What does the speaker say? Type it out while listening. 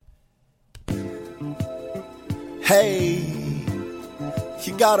Hey,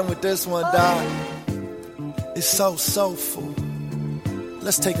 you got him with this one, dog. It's so soulful.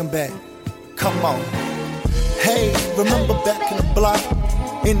 Let's take him back. Come on. Hey, remember back in the block,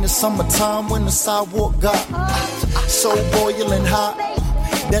 in the summertime when the sidewalk got so boiling hot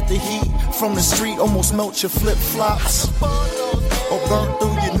that the heat from the street almost melt your flip-flops or burn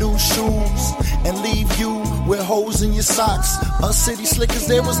through your new shoes and leave you with holes in your socks. Us city slickers,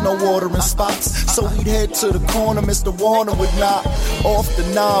 there was no watering spots, so we'd head to the corner. Mr. Warner would knock off the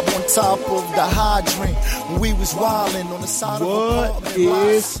knob on top of the hydrant. We was wildin' on the side of What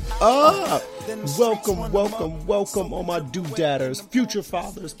is up? Welcome, all my doodadders, future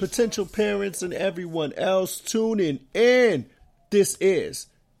fathers, potential parents, and everyone else tuning in. This is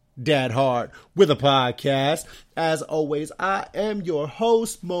Dad Hard with a podcast. As always, I am your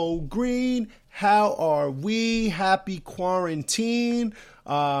host, Mo Green. How are we? Happy quarantine.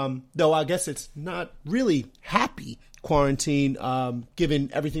 Though I guess it's not really happy quarantine, given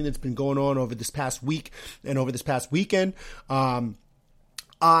everything that's been going on over this past week and over this past weekend.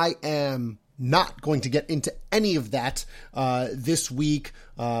 I am not going to get into any of that this week.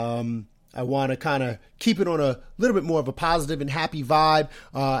 I want to kind of keep it on a little bit more of a positive and happy vibe.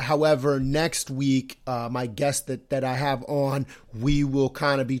 However, next week, my guest that I have on, we will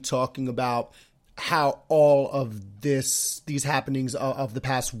kind of be talking about how all of these happenings of the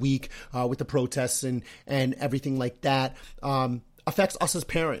past week with the protests and everything like that affects us as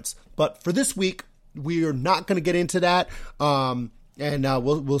parents. But for this week, we are not going to get into that. And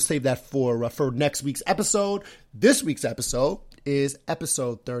we'll save that for next week's episode. This week's episode is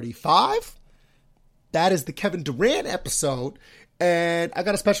episode 35. That is the Kevin Durant episode. And I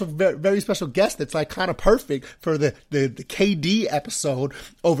got a special, very special guest that's like kind of perfect for the KD episode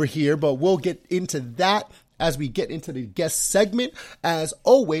over here. But we'll get into that as we get into the guest segment. As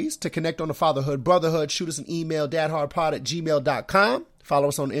always, to connect on the fatherhood, brotherhood, shoot us an email, dadhardpod@gmail.com. Follow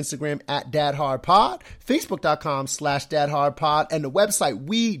us on Instagram @dadhardpod, facebook.com/dadhardpod, and the website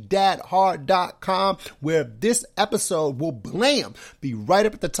wedadhard.com, where this episode will be right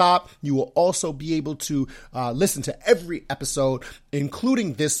up at the top. You will also be able to listen to every episode,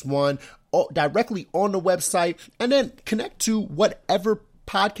 including this one, directly on the website, and then connect to whatever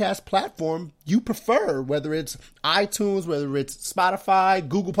podcast platform you prefer, whether it's iTunes, whether it's Spotify,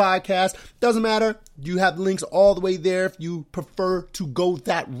 Google Podcasts, doesn't matter. You have links all the way there if you prefer to go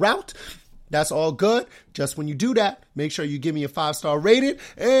that route. That's all good. Just when you do that, make sure you give me a 5-star rating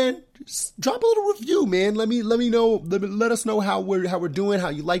and just drop a little review, man. Let me know. Let us know how we're doing, how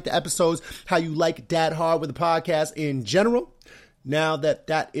you like the episodes, how you like Dad Hard with the podcast in general. Now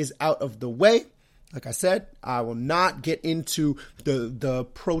that is out of the way, like I said, I will not get into the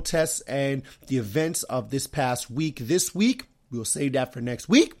protests and the events of this past week. This week, we'll save that for next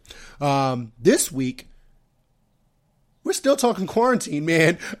week. This week, we're still talking quarantine,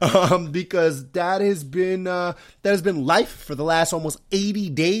 man, because that has been life for the last almost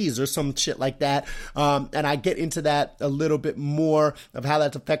 80 days or some shit like that. And I get into that a little bit more of how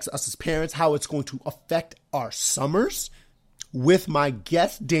that affects us as parents, how it's going to affect our summers, with my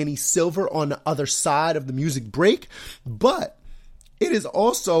guest, Danny Silver, on the other side of the music break. But it is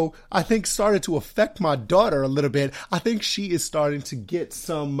also, I think, started to affect my daughter a little bit. I think she is starting to get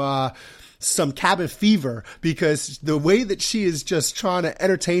some cabin fever, because the way that she is just trying to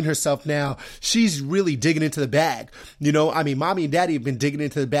entertain herself now, she's really digging into the bag. You know, I mean, mommy and daddy have been digging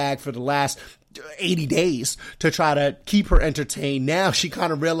into the bag for the last 80 days to try to keep her entertained. Now she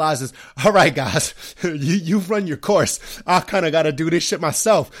kind of realizes, all right, guys, you've run your course. I kind of got to do this shit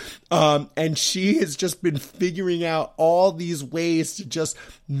myself. And she has just been figuring out all these ways to just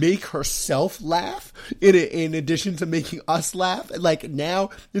make herself laugh in addition to making us laugh. Like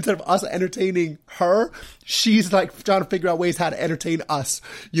now, instead of us entertaining her, she's like trying to figure out ways how to entertain us.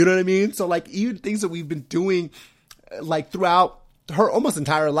 You know what I mean? So like even things that we've been doing like throughout her almost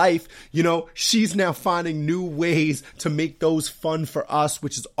entire life, you know, she's now finding new ways to make those fun for us,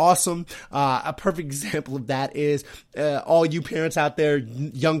 which is awesome. A perfect example of that is all you parents out there,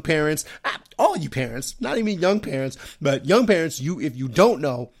 young parents, all you parents, not even young parents, but young parents, if you don't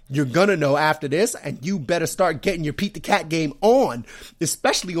know, you're gonna know after this, and you better start getting your Pete the Cat game on,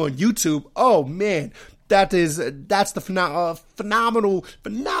 especially on YouTube. Oh man. That's the phenomenal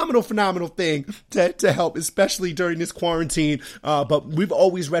thing to help, especially during this quarantine. But we've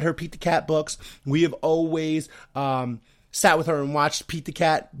always read her Pete the Cat books. We have always sat with her and watched Pete the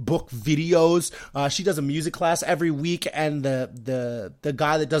Cat book videos. She does a music class every week, and the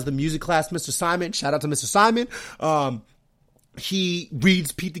guy that does the music class, Mr. Simon, shout out to Mr. Simon. He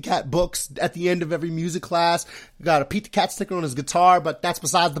reads Pete the Cat books at the end of every music class. Got a Pete the Cat sticker on his guitar, but that's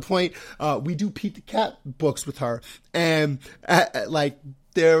besides the point. We do Pete the Cat books with her. And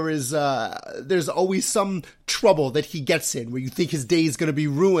there's always some trouble that he gets in where you think his day is going to be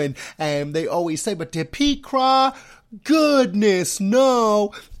ruined. And they always say, but did Pete cry? Goodness,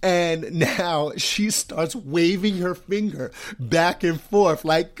 no. And now she starts waving her finger back and forth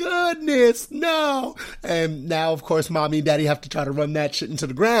like, goodness, no. And now, of course, mommy and daddy have to try to run that shit into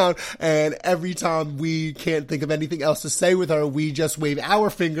the ground. And every time we can't think of anything else to say with her, we just wave our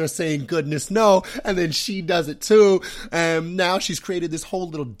finger saying, goodness, no. And then she does it too. And now she's created this whole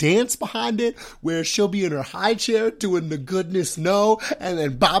little dance behind it where she'll be in her high chair doing the goodness, no, and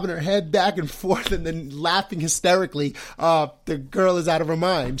then bobbing her head back and forth and then laughing hysterically. The girl is out of her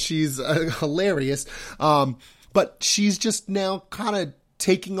mind. She's hilarious. But she's just now kind of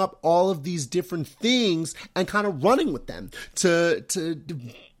taking up all of these different things and kind of running with them to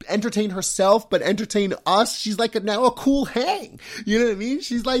entertain herself, but entertain us. She's like now a cool hang. You know what I mean?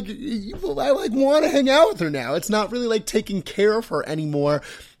 She's like, I want to hang out with her now. It's not really like taking care of her anymore.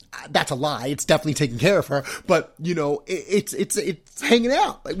 That's a lie. It's definitely taking care of her, but you know, it's hanging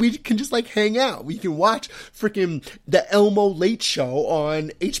out. Like we can just like hang out. We can watch freaking the Elmo Late Show on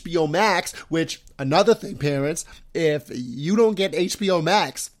HBO Max, which another thing, parents, if you don't get HBO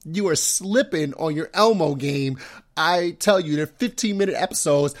Max, you are slipping on your Elmo game. I tell you, they're 15-minute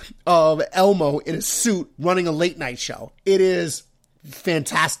episodes of Elmo in a suit running a late night show. It is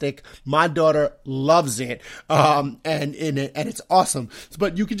fantastic. My daughter loves it. And it's awesome.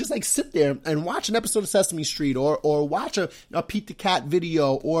 But you can just like sit there and watch an episode of Sesame Street or watch a Pete the Cat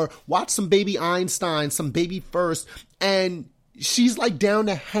video or watch some Baby Einstein, some Baby First, and she's like down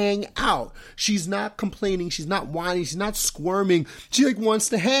to hang out. She's not complaining. She's not whining. She's not squirming. She like wants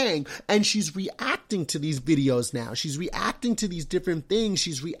to hang. And she's reacting to these videos now. She's reacting to these different things.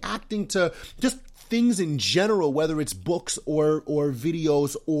 She's reacting to just things in general, whether it's books or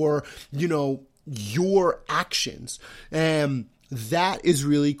videos or, you know, your actions. And that is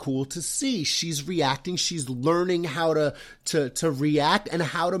really cool to see. She's reacting. She's learning how to react and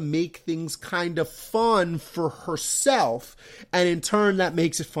how to make things kind of fun for herself. And in turn, that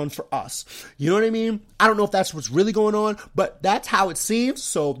makes it fun for us. You know what I mean? I don't know if that's what's really going on, but that's how it seems.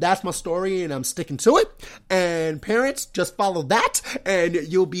 So that's my story and I'm sticking to it. And parents, just follow that and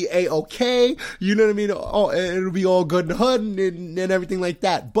you'll be A-okay. You know what I mean? Oh, it'll be all good in the hood and everything like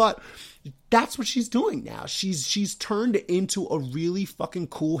that. But that's what she's doing now. She's turned into a really fucking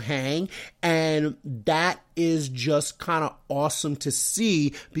cool hang, and that is just kind of awesome to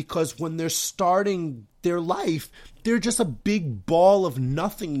see because when they're starting their life, they're just a big ball of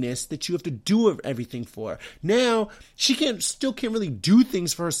nothingness that you have to do everything for. Now, she still can't really do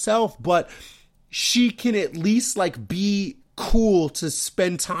things for herself, but she can at least like be cool to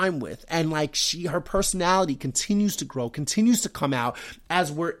spend time with, and like her personality continues to grow, continues to come out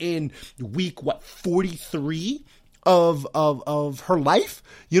as we're in week 43 of her life.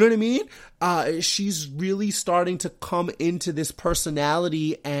 You know what I mean? She's really starting to come into this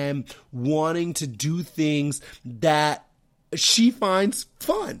personality and wanting to do things that she finds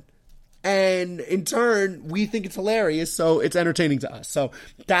fun. And in turn, we think it's hilarious, so it's entertaining to us. So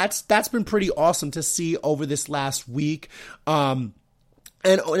that's been pretty awesome to see over this last week. And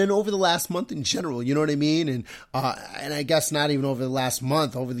over the last month in general, you know what I mean? And I guess not even over the last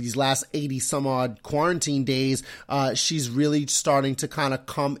month, over these last 80 some odd quarantine days, she's really starting to kind of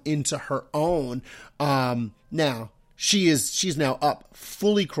come into her own. Now, she's now up,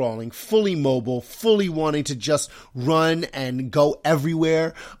 fully crawling, fully mobile, fully wanting to just run and go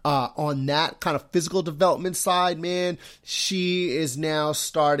everywhere. On that kind of physical development side, man, she is now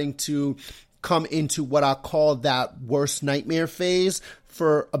starting to come into what I call that worst nightmare phase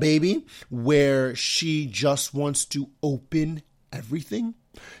for a baby, where she just wants to open everything.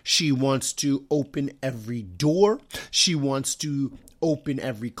 She wants to open every door. She wants to open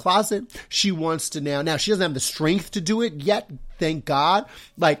every closet. She wants to now she doesn't have the strength to do it yet, thank God.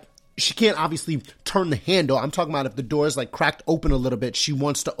 Like, she can't obviously turn the handle. I'm talking about if the door is like cracked open a little bit, she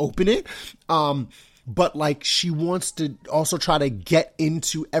wants to open it. But like, she wants to also try to get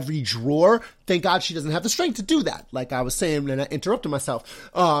into every drawer. Thank God she doesn't have the strength to do that. Like I was saying, and I interrupted myself.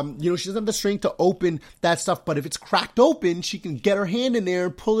 She doesn't have the strength to open that stuff, but if it's cracked open, she can get her hand in there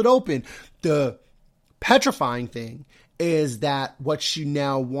and pull it open. The petrifying thing is that what she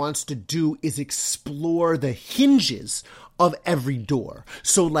now wants to do is explore the hinges of every door.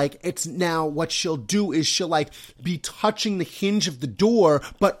 So like it's now what she'll do is she'll like be touching the hinge of the door,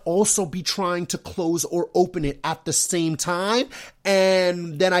 but also be trying to close or open it at the same time.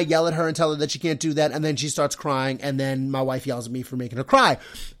 And then I yell at her and tell her that she can't do that. And then she starts crying. And then my wife yells at me for making her cry.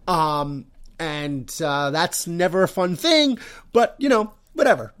 And that's never a fun thing, but you know,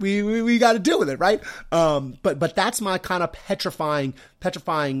 whatever. We got to deal with it, right? But that's my kind of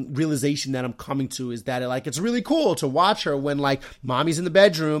petrifying realization that I'm coming to, is that it's really cool to watch her when like mommy's in the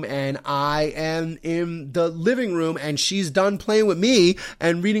bedroom and I am in the living room and she's done playing with me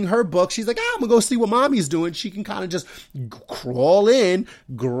and reading her book. She's like, I'm gonna go see what mommy's doing. She can kind of just crawl in,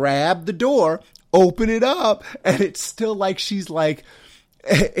 grab the door, open it up, and it's still like she's like,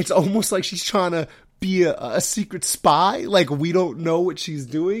 it's almost like she's trying to be a secret spy. Like we don't know what she's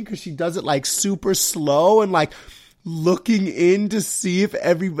doing because she does it like super slow and like looking in to see if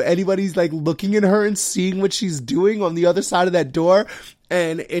anybody's like looking at her and seeing what she's doing on the other side of that door.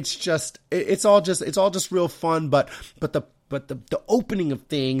 And it's all just real fun. But the opening of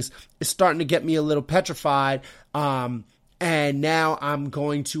things is starting to get me a little petrified. And now I'm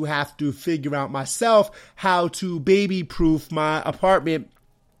going to have to figure out myself how to baby-proof my apartment,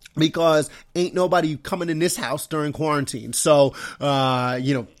 because ain't nobody coming in this house during quarantine. So,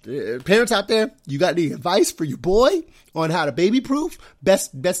 parents out there, you got any advice for your boy on how to baby-proof?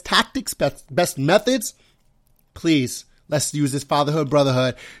 Best tactics, best methods? Please, let's use this fatherhood,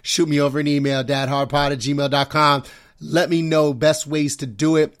 brotherhood. Shoot me over an email, dadhardpod@gmail.com. Let me know best ways to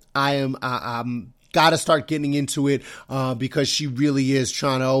do it. I'm got to start getting into it because she really is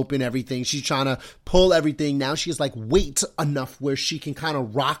trying to open everything. She's trying to pull everything. Now she has like weight enough where she can kind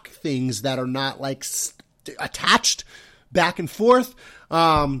of rock things that are not like attached back and forth.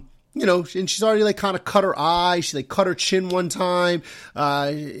 And she's already like kind of cut her eye. She like cut her chin one time.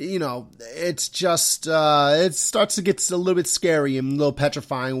 It's just, it starts to get a little bit scary and a little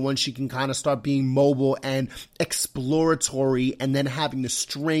petrifying when she can kind of start being mobile and exploratory and then having the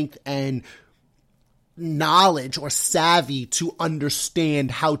strength and knowledge or savvy to understand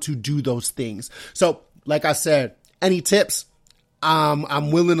how to do those things. So, like I said, any tips?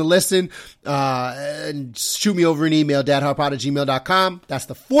 I'm willing to listen. And shoot me over an email, dadhardpod@gmail.com. That's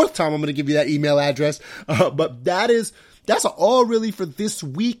the fourth time I'm going to give you that email address. But that's all really for this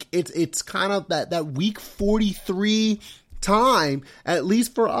week. It's kind of that week 43 time, at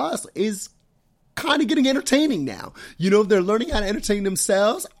least for us, is kind of getting entertaining now. They're learning how to entertain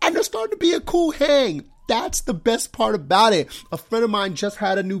themselves and they're starting to be a cool hang. That's the best part about it. A friend of mine just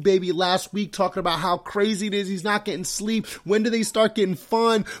had a new baby last week, talking about how crazy it is. He's not getting sleep. When do they start getting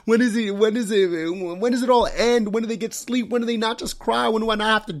fun? When does it all end? When do they get sleep? When do they not just cry? When do I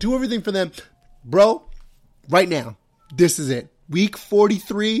not have to do everything for them? Bro, right now, this is it. Week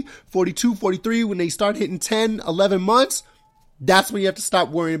 43, 42, 43, when they start hitting 10, 11 months, that's when you have to stop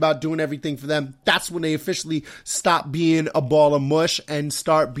worrying about doing everything for them. That's when they officially stop being a ball of mush and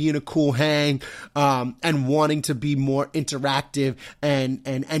start being a cool hang, and wanting to be more interactive and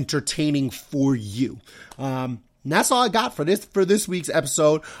entertaining for you. And that's all I got for this week's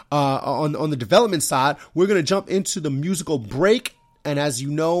episode. On the development side, we're going to jump into the musical break. And as you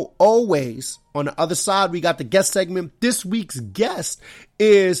know, always on the other side, we got the guest segment. This week's guest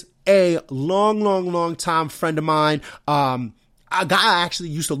is a long time friend of mine. A guy I actually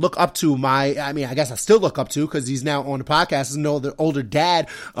used to look up to. I guess I still look up to, because he's now on the podcast as an older dad.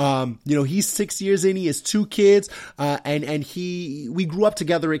 He's 6 years in, he has 2 kids, and we grew up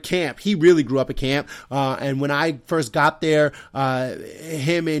together at camp. He really grew up at camp. And when I first got there,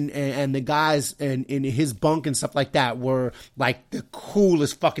 him and the guys in his bunk and stuff like that were like the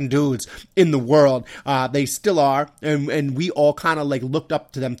coolest fucking dudes in the world. They still are. And we all kind of like looked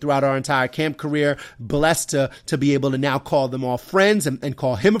up to them throughout our entire camp career. Blessed to be able to now call them all friends and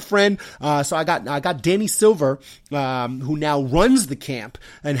call him a friend. So I got Danny Silver, who now runs the camp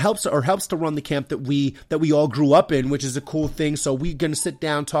and helps to run the camp that we all grew up in, which is a cool thing. So we're going to sit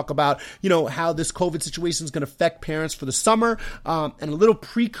down, talk about, how this COVID situation is going to affect parents for the summer. And a little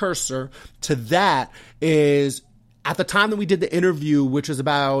precursor to that is, at the time that we did the interview, which was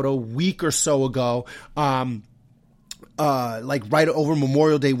about a week or so ago, like right over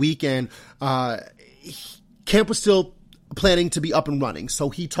Memorial Day weekend, camp was still planning to be up and running. So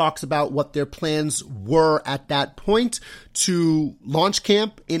he talks about what their plans were at that point to launch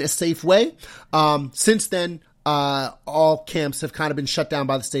camp in a safe way. Since then, all camps have kind of been shut down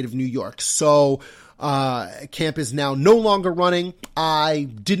by the state of New York. So Camp is now no longer running. I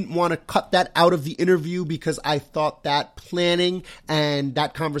didn't want to cut that out of the interview because I thought that planning and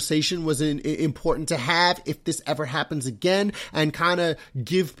that conversation was important to have if this ever happens again, and kind of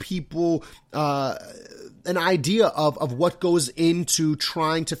give people an idea of what goes into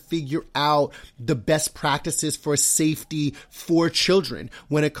trying to figure out the best practices for safety for children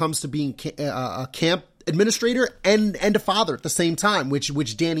when it comes to being a camp administrator and a father at the same time,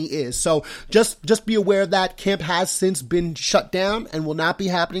 which Danny is. So just be aware that camp has since been shut down and will not be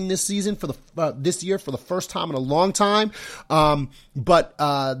happening this season for this year for the first time in a long time. But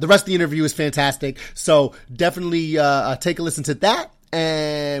the rest of the interview is fantastic. So definitely take a listen to that.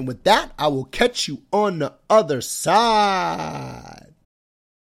 And with that, I will catch you on the other side.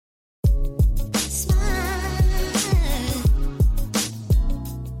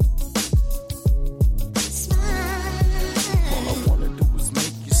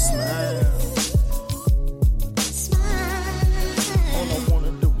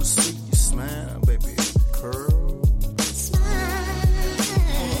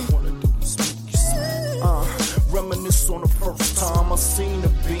 On the first time I seen her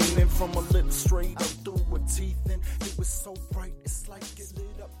beaming from a lip straight up through her teeth, and it was so bright it's like it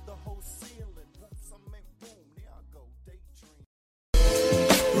lit up the whole ceiling. Once I meant boom, there I go, daydream.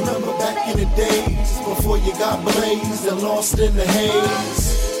 Remember back in the days before you got blazed and lost in the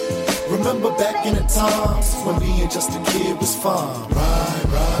haze. Remember back in the times when being just a kid was fun. Right.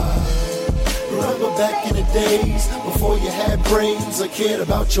 Remember back in the days before you had brains or cared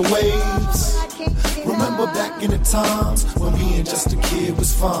about your ways. Remember back in the times when being just a kid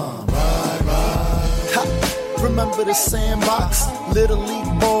was fun. Ha. Remember the sandbox, little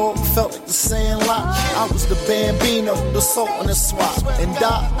league ball, felt like the sandlot. I was the Bambino, the salt and the swap. And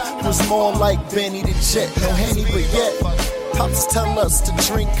Doc was more like Benny the Jet. No Henny, but yet Pops tell us to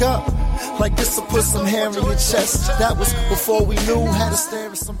drink up. Like this will put some hair in your chest. That was before we knew how to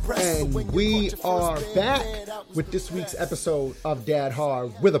stare at some breasts. And we are back with this week's episode of Dad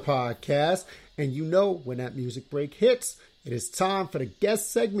Hard with a Podcast. And you know, when that music break hits, it is time for the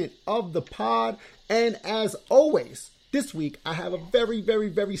guest segment of the pod. And as always, this week I have a very, very,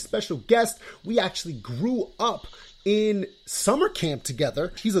 very special guest. We actually grew up in summer camp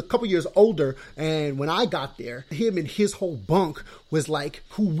together. He's a couple years older, and when I got there, him and his whole bunk was like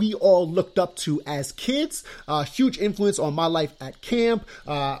who we all looked up to as kids. Huge influence on my life at camp,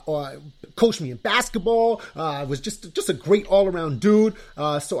 or coached me in basketball, was just a great all-around dude.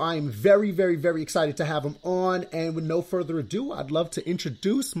 So I am very, very, very excited to have him on, and with no further ado, I'd love to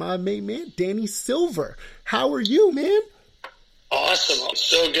introduce my main man, Danny Silver. How are you, man? Awesome. I'm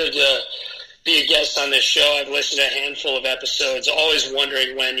so good to be a guest on this show. I've listened to a handful of episodes, always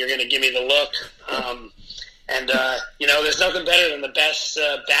wondering when you're going to give me the look. There's nothing better than the best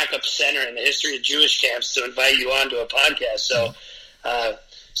backup center in the history of Jewish camps to invite you onto a podcast.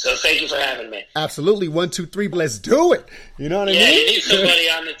 So thank you for having me. Absolutely. 1, 2, 3, but let's do it. You know what I mean? Yeah, you need somebody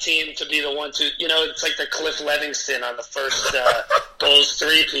on the team to be the one to, it's like the Cliff Levingston on the first Bulls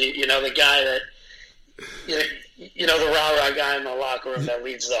three-peat, the guy that, the rah-rah guy in the locker room that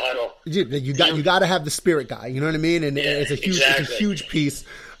leads the huddle. You got to have the spirit guy, you know what I mean? And it's a huge piece.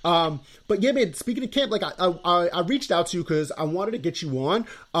 But yeah, man, speaking of camp, like I reached out to you because I wanted to get you on.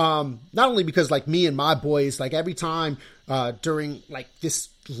 Not only because like me and my boys, like every time during like this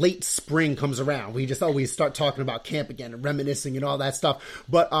late spring comes around, we just always start talking about camp again and reminiscing and all that stuff.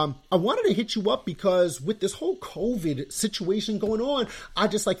 But I wanted to hit you up because with this whole COVID situation going on, I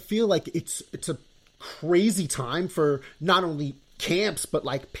just like feel like it's a crazy time for not only camps but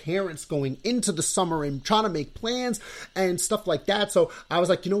like parents going into the summer and trying to make plans and stuff like that. So I was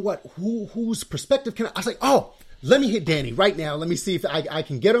like, you know what, whose perspective can I was like, oh, let me hit Danny right now. Let me see if I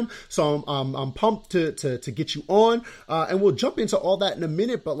can get him. So I'm pumped to get you on, and we'll jump into all that in a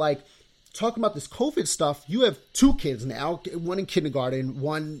minute. But like talking about this COVID stuff, you have 2 kids now, one in kindergarten,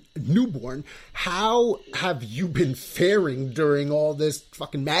 one newborn. How have you been faring during all this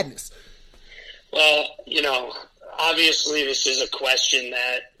fucking madness? Well, obviously this is a question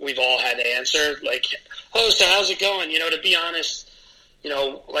that we've all had to answer. Like, so how's it going? To be honest,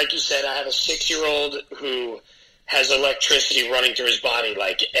 like you said, I have a 6-year-old who has electricity running through his body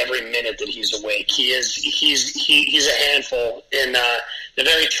like every minute that he's awake. He's a handful in a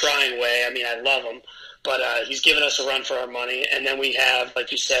very trying way. I mean, I love him, but he's given us a run for our money. And then we have, like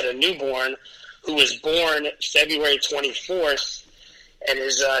you said, a newborn who was born February 24th. And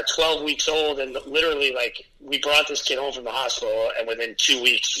is 12 weeks old, and literally, like, we brought this kid home from the hospital, and within 2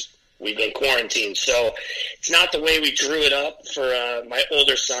 weeks, we've been quarantined. So it's not the way we drew it up for my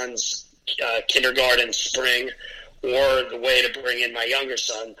older son's kindergarten spring, or the way to bring in my younger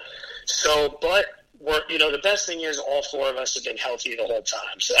son. So, but the best thing is all four of us have been healthy the whole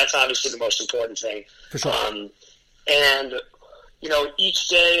time. So that's obviously the most important thing. For sure. And, each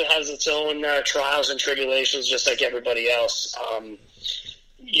day has its own trials and tribulations, just like everybody else. Although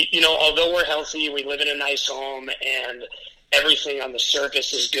we're healthy, we live in a nice home, and everything on the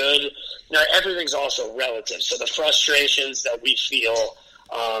surface is good. Everything's also relative. So the frustrations that we feel,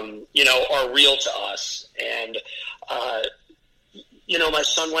 are real to us. And, my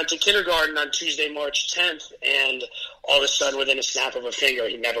son went to kindergarten on Tuesday, March 10th, and all of a sudden, within a snap of a finger,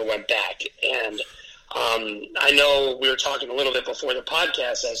 he never went back. And I know we were talking a little bit before the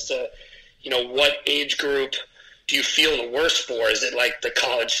podcast as to, what age group do you feel the worst for? Is it like the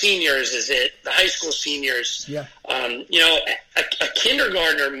college seniors? Is it the high school seniors? Yeah. A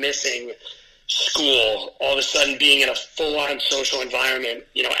kindergartner missing school, all of a sudden being in a full-on social environment,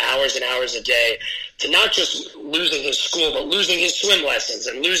 hours and hours a day, to not just losing his school, but losing his swim lessons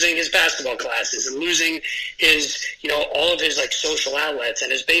and losing his basketball classes and losing his, all of his like social outlets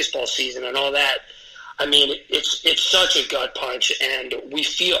and his baseball season and all that. I mean, it's such a gut punch, and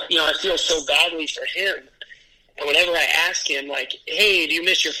I feel so badly for him. And whenever I ask him, like, hey, do you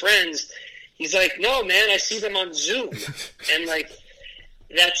miss your friends? He's like, no, man, I see them on Zoom. And like,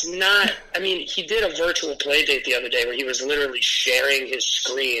 that's not, he did a virtual play date the other day where he was literally sharing his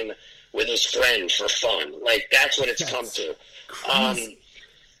screen with his friend for fun. Like, that's what it's come to.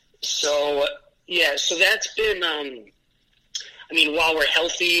 So that's been, while we're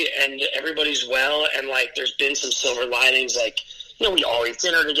healthy and everybody's well, and like, there's been some silver linings, like, we all eat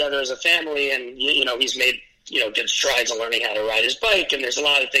dinner together as a family, and, he's made, good strides in learning how to ride his bike, and there's a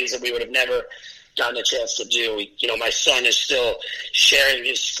lot of things that we would have never gotten a chance to do. My son is still sharing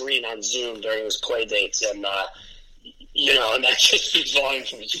his screen on Zoom during his play dates, and and that just speaks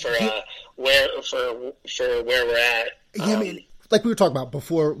volumes for where we're at. Yeah, like we were talking about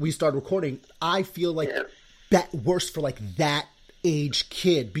before we started recording, I feel like that worse for like that age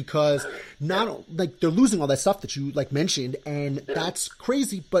kid, because like they're losing all that stuff that you like mentioned, and that's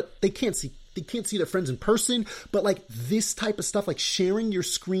crazy, but they can't see their friends in person. But like this type of stuff, like sharing your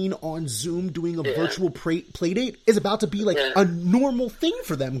screen on Zoom, doing a virtual play date, is about to be like a normal thing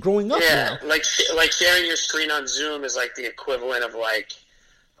for them growing up now. Like sharing your screen on Zoom is like the equivalent of like,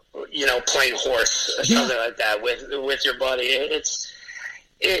 playing horse or something like that with your buddy.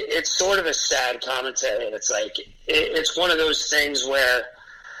 It's sort of a sad commentary, and it's like, it's one of those things where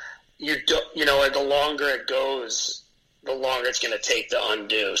the longer it goes, the longer it's going to take to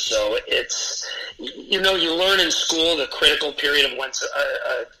undo. So it's, you learn in school the critical period of when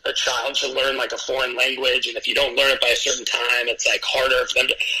a child should learn like a foreign language. And if you don't learn it by a certain time, it's like harder for them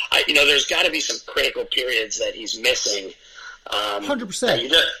to, there's got to be some critical periods that he's missing.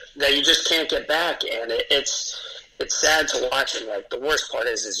 100%. That you just can't get back. And it's sad to watch. And like, the worst part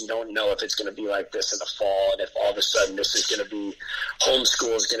is you don't know if it's going to be like this in the fall. And if all of a sudden this is going to be,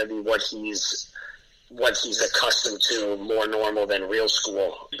 homeschool is going to be what he's accustomed to, more normal than real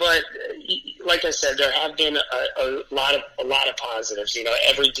school. But like I said, there have been a lot of positives.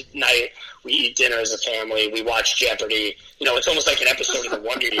 Every night we eat dinner as a family. We watch Jeopardy. It's almost like an episode of The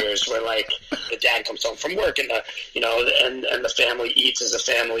Wonder Years where like the dad comes home from work and and the family eats as a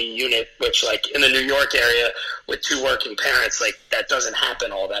family unit, which like in the New York area with two working parents, like that doesn't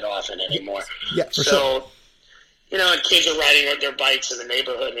happen all that often anymore. Yeah, for sure. And kids are riding their bikes in the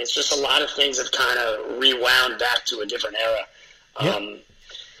neighborhood, and it's just a lot of things have kind of rewound back to a different era.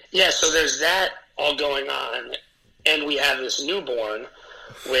 So there's that all going on, and we have this newborn,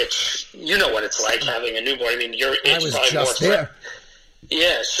 which you know what it's like having a newborn. I was just there.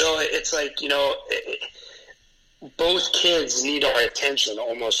 Yeah, so it's like, both kids need our attention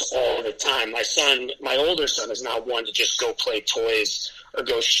almost all the time. My older son is not one to just go play toys or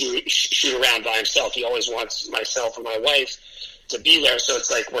go shoot around by himself. He always wants myself or my wife to be there. So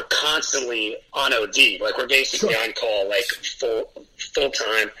it's like we're constantly on OD. Like we're basically on call, like full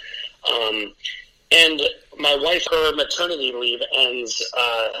time. And my wife, her maternity leave ends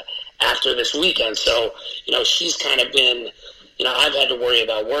after this weekend. So, she's kind of been, I've had to worry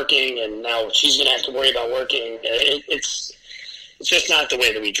about working, and now she's going to have to worry about working. It's just not the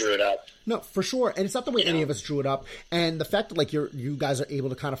way that we drew it up. No, for sure. And it's not the way any of us drew it up. And the fact that like you guys are able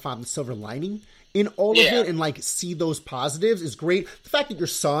to kind of find the silver lining in all of it and like see those positives is great. The fact that your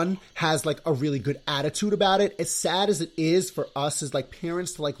son has like a really good attitude about it, as sad as it is for us as like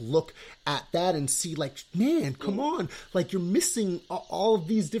parents to like look at that and see like, man, come on, like you're missing all of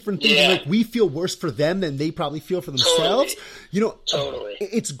these different things. Like we feel worse for them than they probably feel for themselves. Totally.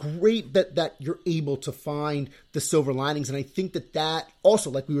 It's great that you're able to find the silver linings. And I think that also,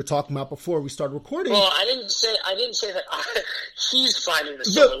 like we were talking about before we started recording. Well, I didn't say that. He's finding the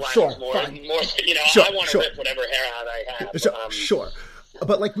silver linings more. Sure, I want to rip whatever hair out I have. Sure.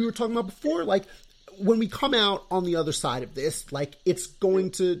 But like we were talking about before, like when we come out on the other side of this, like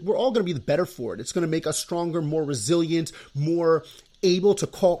we're all going to be the better for it. It's going to make us stronger, more resilient, more able to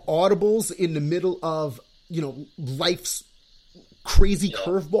call audibles in the middle of, life's crazy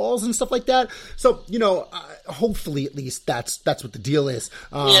curveballs and stuff like that. So, hopefully at least that's what the deal is.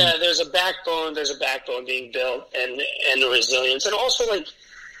 There's a backbone being built and the resilience. And also like,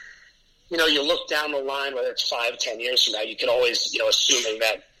 you look down the line, whether it's 5-10 years from now, you can always, assuming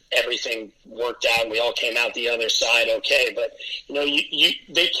that everything worked out and we all came out the other side okay, but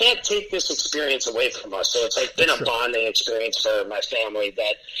they can't take this experience away from us. So it's like been a bonding experience for my family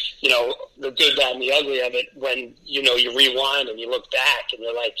that, the good, bad, and the ugly of it, when you rewind and you look back and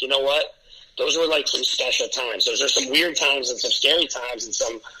you're like, you know what, those were like some special times. Those are some weird times and some scary times and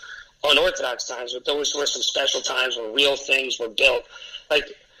some unorthodox times, but those were some special times where real things were built. Like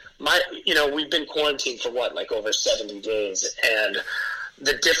we've been quarantined for over 70 days, and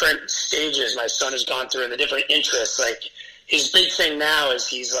the different stages my son has gone through and the different interests. Like his big thing now is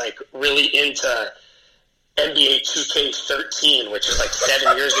he's like really into NBA 2K13, which is like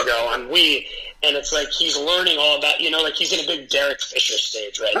 7 years ago on Wii. And it's like he's learning all about, like he's in a big Derek Fisher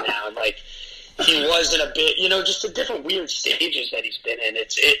stage right now. And like he was in a bit, just the different weird stages that he's been in.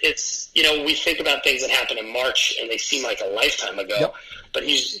 It's we think about things that happened in March and they seem like a lifetime ago. Yep. But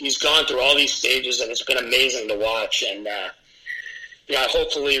he's gone through all these stages and it's been amazing to watch. And,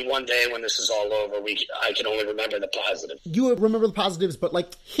 hopefully one day when this is all over, I can only remember the positives. You remember the positives, but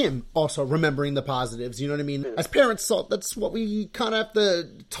like him also remembering the positives, you know what I mean? As parents, that's what we kind of have to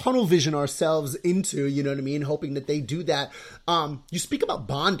tunnel vision ourselves into, you know what I mean? Hoping that they do that. You speak about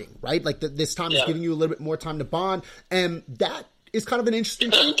bonding, right? Like this time is giving you a little bit more time to bond, and that is kind of an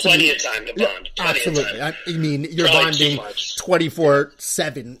interesting thing. Plenty of time to bond. Absolutely. I mean, you're bonding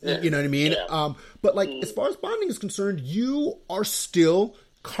 24/7, you know what I mean? Yeah. But like, as far as bonding is concerned, you are still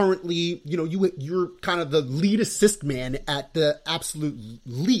currently, you're kind of the lead assist man at the absolute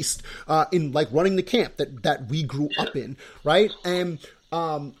least in like running the camp that we grew up in, right? And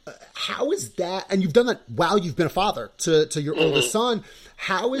how is that? And you've done that while you've been a father to your oldest son.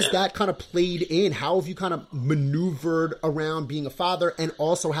 How is that kind of played in? How have you kind of maneuvered around being a father and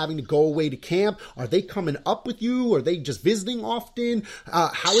also having to go away to camp? Are they coming up with you? Are they just visiting often? How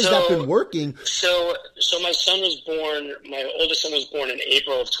has that been working? So my oldest son was born in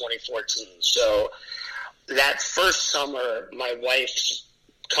April of 2014. So that first summer, my wife's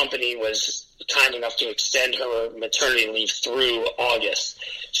company was kind enough to extend her maternity leave through August.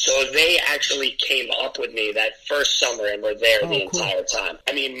 So they actually came up with me that first summer and were there the entire time.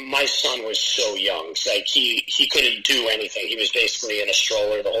 I mean, my son was so young. It's like he couldn't do anything. He was basically in a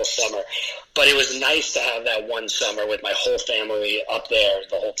stroller the whole summer. But it was nice to have that one summer with my whole family up there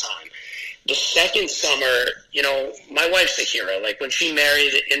the whole time. The second summer, my wife's a hero. Like when she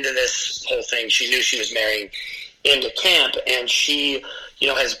married into this whole thing, she knew she was marrying into camp, and she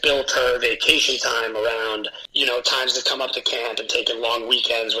has built her vacation time around, times to come up to camp and taking long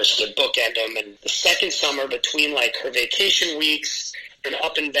weekends where she could bookend them. And the second summer, between like her vacation weeks and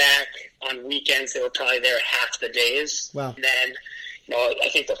up and back on weekends, they were probably there half the days. Wow. And then, I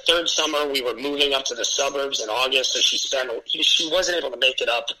think the third summer we were moving up to the suburbs in August, so she wasn't able to make it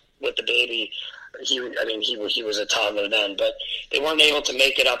up with the baby. He was a toddler then, but they weren't able to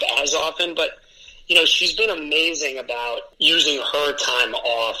make it up as often. But she's been amazing about using her time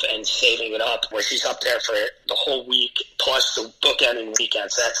off and saving it up, where she's up there for the whole week, plus the bookending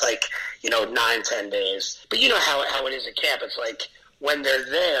weekends. So that's like, 9-10 days. But you know how it is at camp. It's like when they're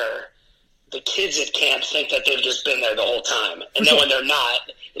there, the kids at camp think that they've just been there the whole time. And then when they're not,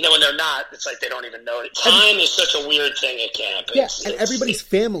 it's like they don't even know it. Time is such a weird thing at camp. And everybody's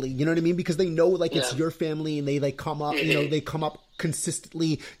family, you know what I mean? Because they know like it's your family and they like come up, they come up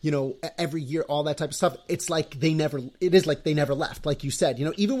consistently, every year, all that type of stuff. It is like they never left, like you said,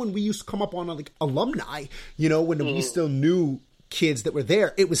 even when we used to come up on like alumni, when we still knew kids that were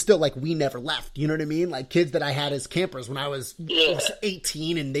there, it was still like we never left, you know what I mean? Like kids that I had as campers when I was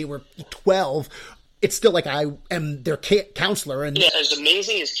 18 and they were 12, it's still like I am their counselor. And as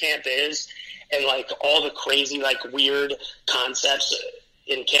amazing as camp is, and like all the crazy, like weird concepts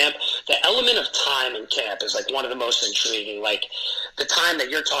in camp, the element of time in camp is like one of the most intriguing. Like the time that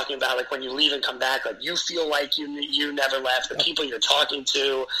you're talking about, like when you leave and come back, like you feel like you never left. The people you're talking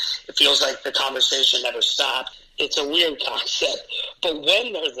to, it feels like the conversation never stopped. It's a weird concept, but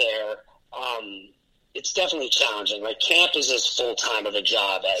when they're there, it's definitely challenging. Like camp is as full time of a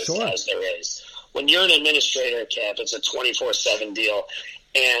job as there is. when you're an administrator at camp, it's a 24/7 deal,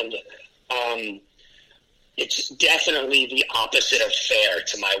 and it's definitely the opposite of fair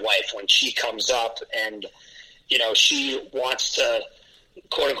to my wife when she comes up and, you know, she wants to,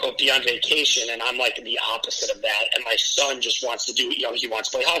 quote unquote, be on vacation, and I'm like the opposite of that. And my son just wants to do, you know, he wants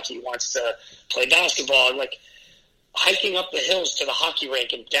to play hockey, he wants to play basketball, and like hiking up the hills to the hockey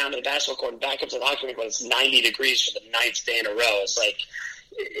rink and down to the basketball court and back up to the hockey rink when it's 90 degrees for the 9th day in a row. It's like,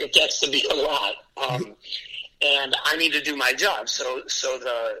 it gets to be a lot. And I need to do my job. So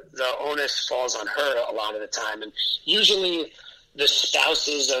the onus falls on her a lot of the time. And usually the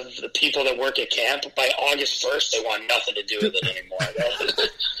spouses of the people that work at camp, by August 1st, they want nothing to do with it anymore.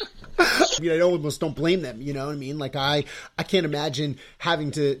 I mean, I almost don't blame them. You know what I mean? Like I can't imagine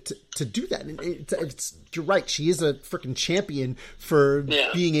having to do that. And you're right. She is a freaking champion for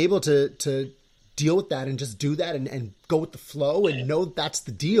being able to deal with that and just do that and go with the flow and know that's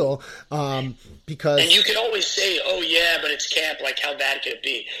the deal. Because and you can always say, "Oh yeah, but it's camp. Like how bad could it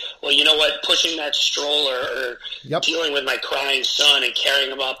be?" Well, you know what? Pushing that stroller or dealing with my crying son and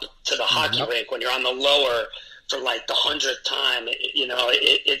carrying him up to the hockey rink when you're on the lower for like the 100th time, you know,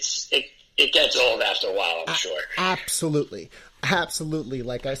 it gets old after a while, I'm sure. Absolutely.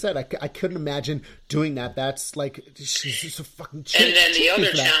 Like I said, I couldn't imagine doing that. That's like, she's just a fucking And then the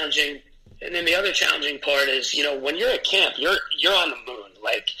other challenging part is, you know, when you're at camp, you're on the moon.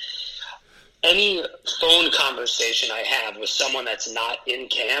 Like any phone conversation I have with someone that's not in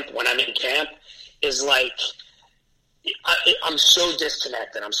camp, when I'm in camp, is like, I'm so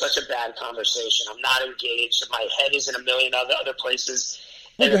disconnected. I'm such a bad conversation. I'm not engaged. My head is in a million other places.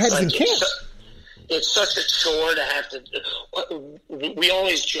 Well, your head's in camp. It's such a chore to have to. We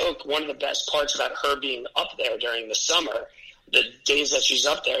always joke one of the best parts about her being up there during the summer, the days that she's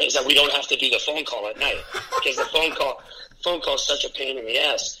up there, is that we don't have to do the phone call at night because the phone call is such a pain in the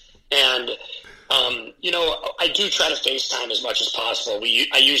ass. And you know, I do try to FaceTime as much as possible.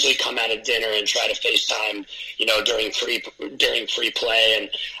 I usually come out of dinner and try to FaceTime, you know, during free play, and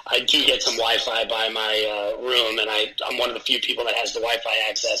I do get some Wi-Fi by my room, and I'm one of the few people that has the Wi-Fi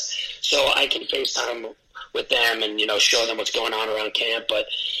access, so I can FaceTime with them and, you know, show them what's going on around camp. But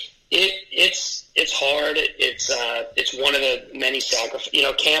it's hard. It's one of the many sacrifices. You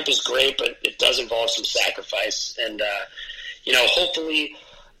know, camp is great, but it does involve some sacrifice, and you know, hopefully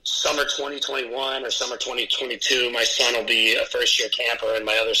summer 2021 or summer 2022, my son will be a first-year camper, and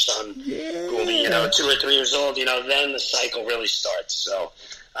my other son who will be, you know, 2 or 3 years old. You know, then the cycle really starts. So,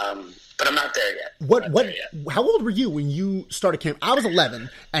 but I'm not there yet. How old were you when you started camp? I was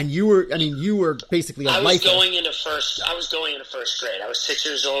 11, and you were basically a lifer. I was going into first grade. I was 6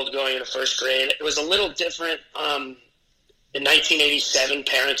 years old going into first grade. It was a little different. In 1987,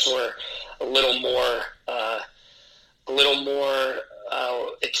 parents were a little more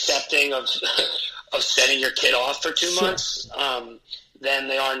accepting of sending your kid off for 2 months than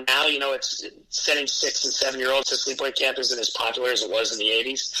they are now. You know, it's sending 6 and 7 year olds to sleepaway camp isn't as popular as it was in the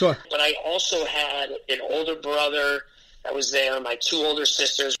 80s. Sure. But I also had an older brother that was there, my 2 older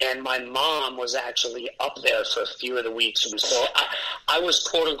sisters, and my mom was actually up there for a few of the weeks. And so I was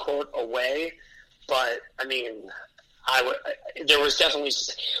quote unquote away, but I mean, there was definitely,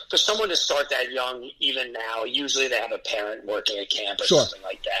 for someone to start that young, even now, usually they have a parent working at camp or something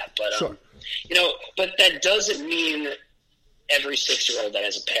like that. But, you know, but that doesn't mean every 6-year-old that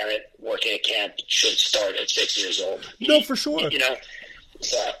has a parent working at camp should start at 6 years old. No, for sure. You know,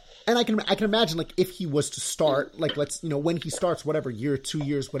 so. And I can imagine, like, if he was to start, like, when he starts, whatever, year, 2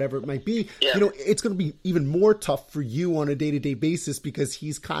 years, whatever it might be, you know, it's going to be even more tough for you on a day-to-day basis because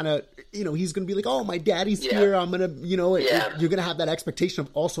he's kind of, you know, he's going to be like, oh, my daddy's here. I'm going to, you know, you're going to have that expectation of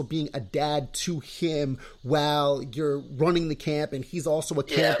also being a dad to him while you're running the camp and he's also a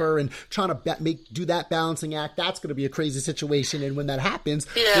camper and trying to do that balancing act. That's going to be a crazy situation. And when that happens,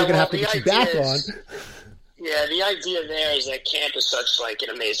 they're going to have to get you back on. Yeah, the idea there is that camp is such like an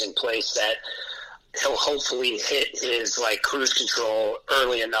amazing place that he'll hopefully hit his like cruise control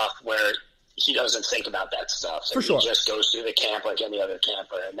early enough where he doesn't think about that stuff. For sure. He just goes through the camp like any other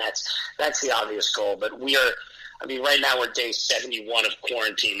camper, and that's the obvious goal. But right now we're day 71 of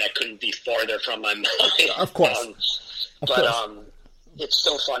quarantine. That couldn't be farther from my mind. Of course. It's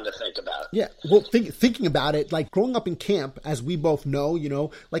still fun to think about. Yeah. Well, thinking about it, like growing up in camp, as we both know, you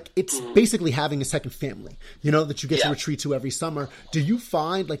know, like it's basically having a second family, you know, that you get to retreat to every summer. Do you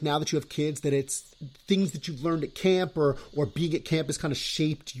find, like, now that you have kids, that it's things that you've learned at camp or being at camp has kind of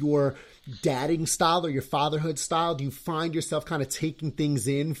shaped your dadding style or your fatherhood style? Do you find yourself kind of taking things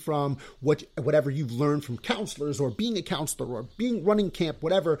in from whatever you've learned from counselors or being a counselor or running camp,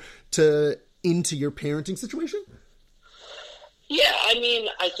 whatever, into your parenting situation? Yeah, I mean,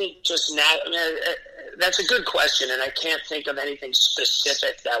 I think just now, that's a good question, and I can't think of anything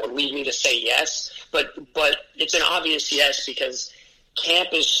specific that would lead me to say yes, but it's an obvious yes because camp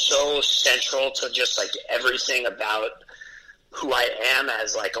is so central to just like everything about who I am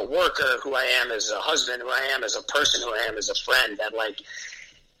as like a worker, who I am as a husband, who I am as a person, who I am as a friend, that like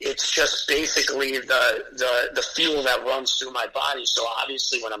it's just basically the fuel that runs through my body. So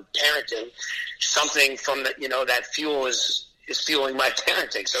obviously when I'm parenting, something from the, that fuel is fueling my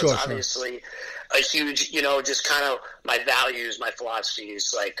parenting. So it's obviously a huge, just kind of my values, my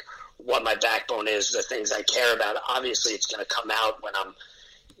philosophies, like what my backbone is, the things I care about. Obviously it's going to come out when I'm,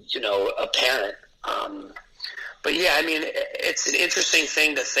 a parent. But yeah, I mean, it's an interesting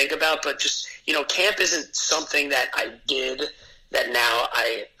thing to think about, but just, camp isn't something that I did that now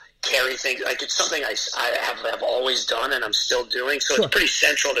I carry things, like it's something I have always done and I'm still doing. So It's pretty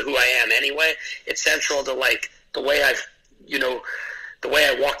central to who I am anyway. It's central to like the way the way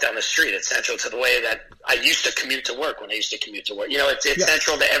I walk down the street. It's central to the way that I used to commute to work when I used to commute to work. It's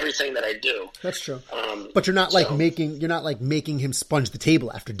central to everything that I do. That's true. But you're not making him sponge the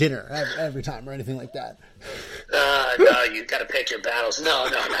table after dinner every time or anything like that. No, you got to pick your battles. No.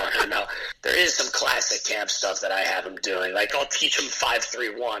 There is some classic camp stuff that I have him doing. Like I'll teach him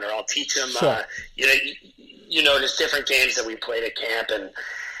 5-3-1, or I'll teach him, there's different games that we played at camp, and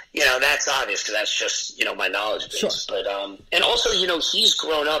that's obvious because that's just, my knowledge base. Sure. But, and also, he's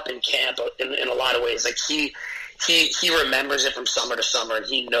grown up in camp in a lot of ways. Like he remembers it from summer to summer, and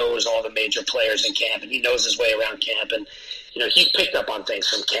he knows all the major players in camp, and he knows his way around camp. And, he's picked up on things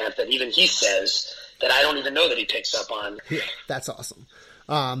from camp that even he says that I don't even know that he picks up on. Yeah, that's awesome.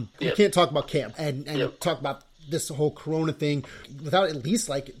 You can't talk about camp and talk about this whole Corona thing without at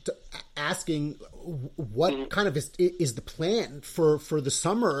least asking what kind of is the plan for the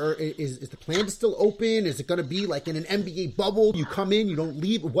summer? Is the plan to still open? Is it going to be like in an NBA bubble? You come in, you don't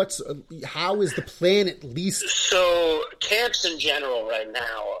leave. How is the plan at least? So camps in general right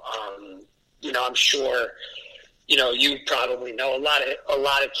now, I'm sure, you probably know a lot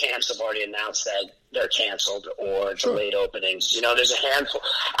of camps have already announced that they're canceled or delayed openings. There's a handful.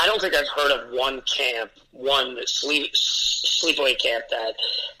 I don't think I've heard of one sleepaway camp that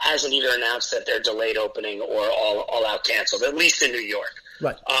hasn't either announced that they're delayed opening or all out canceled, at least in New York.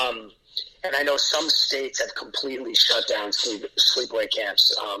 Right. And I know some states have completely shut down sleepaway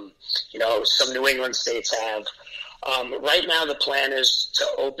camps. Some New England states have. Right now the plan is to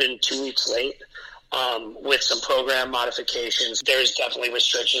open 2 weeks late. With some program modifications. There's definitely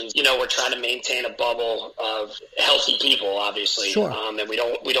restrictions. We're trying to maintain a bubble of healthy people, obviously. Sure. And we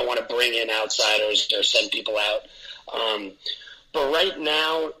don't want to bring in outsiders or send people out. But right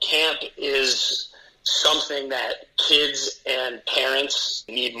now, camp is something that kids and parents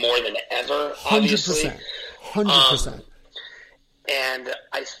need more than ever, obviously. 100%. And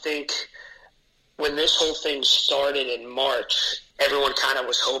I think when this whole thing started in March, everyone kind of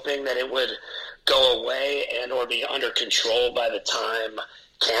was hoping that it would go away and or be under control by the time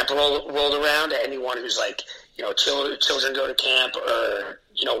camp rolled around. Anyone who's like, children go to camp or,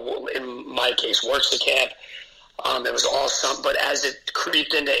 in my case, works at camp. It was all but as it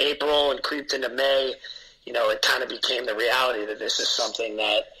creeped into April and creeped into May, it kind of became the reality that this is something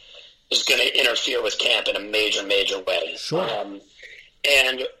that is going to interfere with camp in a major, major way. Sure.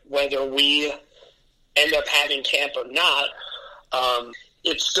 And whether we end up having camp or not,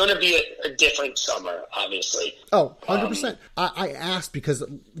 it's going to be a different summer, obviously. Oh, 100%. I asked because,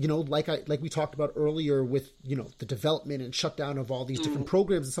 like we talked about earlier with, the development and shutdown of all these different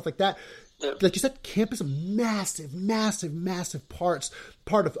programs and stuff like that. Like you said, camp is a massive, massive, massive part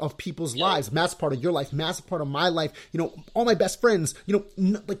of people's lives, massive part of your life, massive part of my life. All my best friends,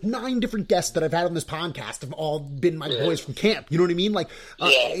 like 9 different guests that I've had on this podcast have all been my boys from camp. You know what I mean? Like,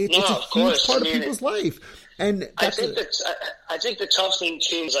 it's a huge part of people's life. And I think the tough thing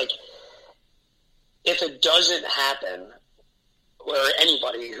too is like, if it doesn't happen, or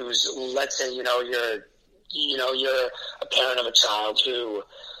anybody who's, let's say, you're a parent of a child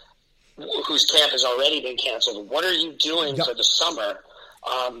whose camp has already been canceled, what are you doing for the summer?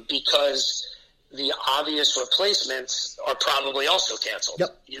 Because the obvious replacements are probably also canceled.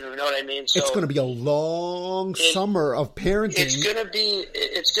 Yep. You know what I mean? So it's going to be a long summer of parenting. It's going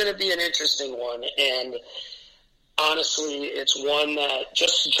to be an interesting one, and honestly, it's one that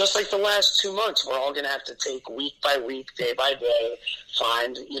just like the last 2 months, we're all going to have to take week by week, day by day,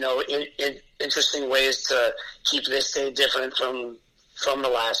 find interesting ways to keep this day different from the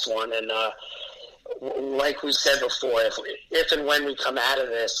last one. And like we said before, if and when we come out of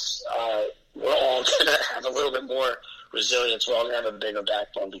this, we're all going to have a little bit more resilience. We're all going to have a bigger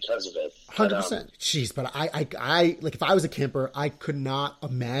backbone because of it. 100%. Jeez, but I like, if I was a camper, I could not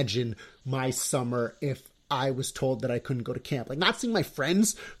imagine my summer if I was told that I couldn't go to camp. Like, not seeing my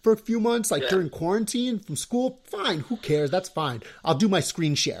friends for a few months, like during quarantine from school, fine, who cares? That's fine. I'll do my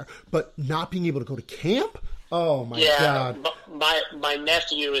screen share. But not being able to go to camp? Oh my God! My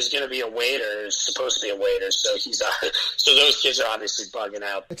nephew is going to be a waiter. Is supposed to be a waiter, so he's so those kids are obviously bugging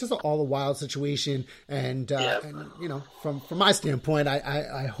out. It's just all a wild situation, and you know, from my standpoint,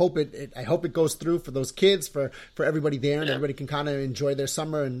 I hope it goes through for those kids, for everybody there, and everybody can kind of enjoy their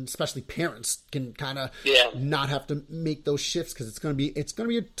summer, and especially parents can kind of not have to make those shifts, because it's gonna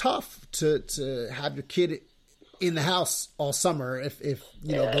be tough to have your kid in the house all summer if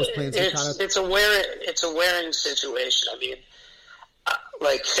you know those plans are kind of. It's a wearing situation. I mean,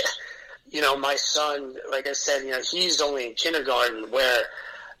 like, you know, my son, like I said, you know, he's only in kindergarten, where,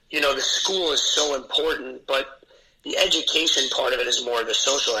 you know, the school is so important, but the education part of it is more the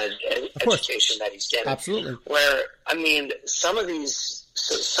social education that he's getting. Absolutely. Where, I mean, some of these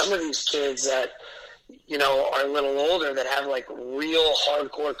kids that, you know, are a little older, that have like real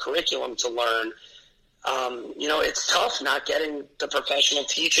hardcore curriculum to learn. You know, it's tough not getting the professional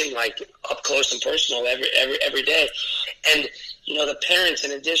teaching, like, up close and personal every day. And, you know, the parents,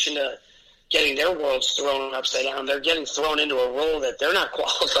 in addition to getting their worlds thrown upside down, they're getting thrown into a role that they're not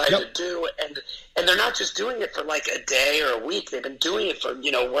qualified to do. And they're not just doing it for like a day or a week. They've been doing it for,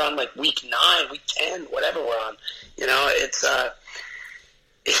 you know, we're on like week 9, week 10, whatever we're on. You know, it's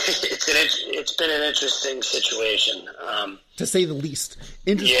been an interesting situation, to say the least.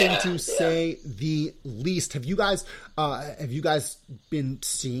 Say the least. Have you guys been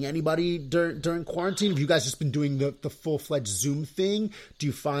seeing anybody during quarantine? Have you guys just been doing the full-fledged Zoom thing? Do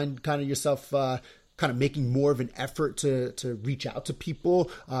you find kind of yourself kind of making more of an effort to reach out to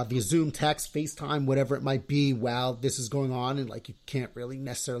people via Zoom, text, FaceTime, whatever it might be, while this is going on, and like you can't really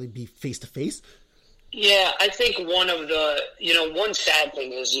necessarily be face to face? Yeah, I think one sad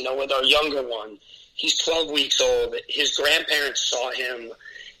thing is, you know, with our younger one, he's 12 weeks old. His grandparents saw him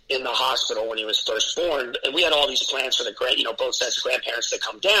in the hospital when he was first born, and we had all these plans for both sets of grandparents to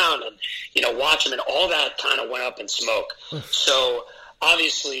come down and, you know, watch him, and all that kind of went up in smoke. So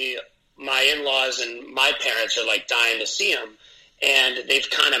obviously my in-laws and my parents are like dying to see him, and they've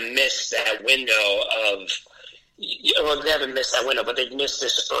kind of missed that window of, well, they haven't missed that window, but they've missed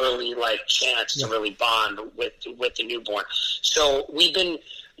this early like chance to really bond with the newborn. So we've been,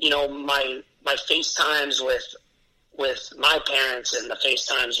 you know, my FaceTimes with my parents and the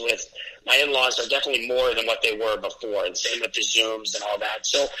FaceTimes with my in-laws are definitely more than what they were before, and same with the Zooms and all that.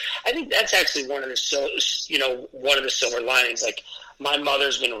 So I think that's actually one of the silver linings. Like, my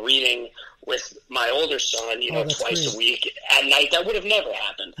mother's been reading with my older son, you know, twice a week at night. That would have never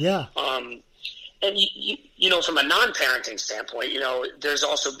happened. Yeah. And you know, from a non-parenting standpoint, you know, there's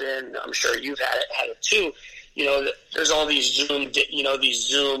also been, I'm sure you've had it too, you know, there's all these Zoom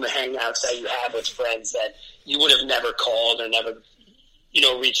hangouts that you have with friends that you would have never called or never, you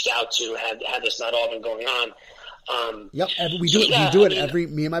know, reached out to had this not all been going on.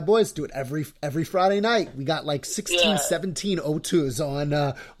 Me and my boys do it every Friday night. We got like 17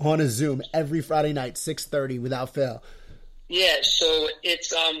 O2s on a Zoom every Friday night, 6:30 without fail. Yeah. So it's,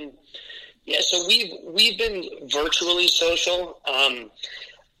 so we've been virtually social.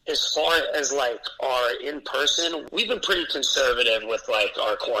 As far as like our in person, we've been pretty conservative with like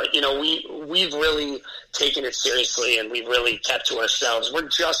our core. You know, we've really taken it seriously, and we've really kept to ourselves. We're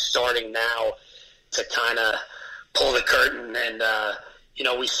just starting now to kind of pull the curtain, and you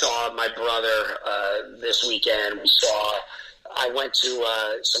know, we saw my brother this weekend. I went to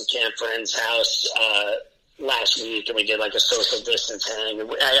some camp friend's house last week, and we did like a social distance hang.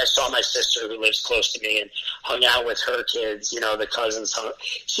 I saw my sister, who lives close to me, and hung out with her kids, you know, the cousins.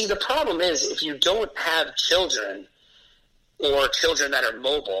 See, the problem is, if you don't have children or children that are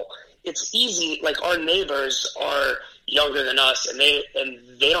mobile, it's easy. Like, our neighbors are younger than us, and they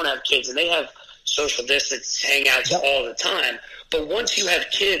don't have kids, and they have social distance hangouts all the time. But once you have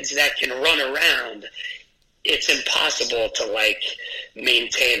kids that can run around, it's impossible to like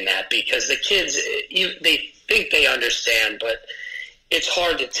maintain that, because the kids, they think they understand, but it's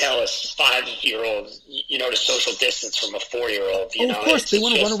hard to tell a 5-year-old, you know, to social distance from a 4-year-old. You know, of course, they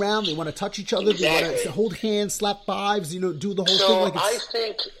want to run around, they want to touch each other, They want to hold hands, slap fives, you know, do the whole thing.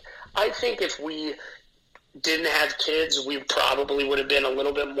 Like I think if we didn't have kids, we probably would have been a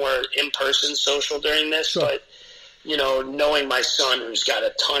little bit more in-person social during this. Sure. But, you know, knowing my son, who's got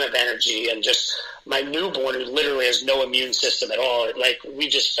a ton of energy, and just my newborn, who literally has no immune system at all, like, we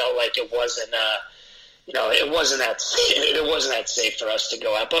just felt like it wasn't it wasn't that safe for us to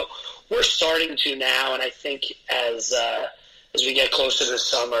go out, but we're starting to now. And I think as we get closer to the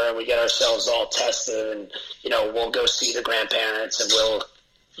summer and we get ourselves all tested, and we'll go see the grandparents, and we'll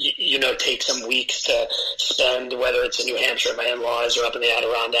take some weeks to spend, whether it's in New Hampshire at my in-laws or up in the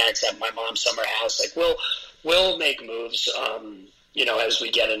Adirondacks at my mom's summer house. Like we'll make moves, as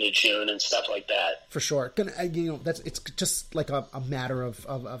we get into June and stuff like that. For sure. It's just like a matter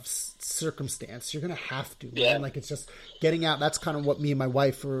of circumstance. You're going to have to, yeah. Man. Like, it's just getting out. That's kind of what me and my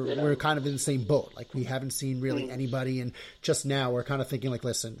wife we're kind of in the same boat. Like, we haven't seen really anybody. And just now we're kind of thinking like,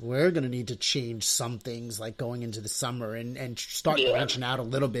 listen, we're going to need to change some things, like going into the summer and start branching out a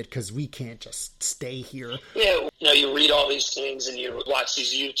little bit, because we can't just stay here. Yeah. You read all these things and you watch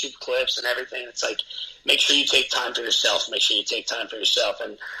these YouTube clips and everything. It's like, make sure you take time for yourself.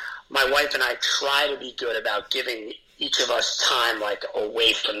 And my wife and I try to be good about giving each of us time, like,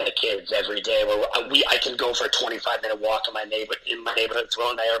 away from the kids every day, where I can go for a 25-minute walk in my neighborhood,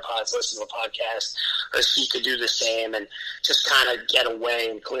 throw in my AirPods, listen to a podcast, or she could do the same, and just kind of get away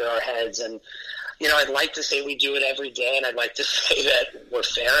and clear our heads. And I'd like to say we do it every day, and I'd like to say that we're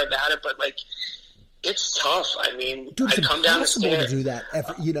fair about it, but like, it's tough. I mean, dude, I come down the stairs to do that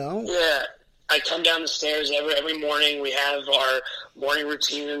Yeah. I come down the stairs every morning. We have our morning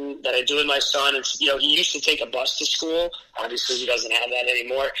routine that I do with my son. And, he used to take a bus to school. Obviously, he doesn't have that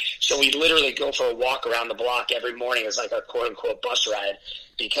anymore. So we literally go for a walk around the block every morning as like our quote-unquote bus ride,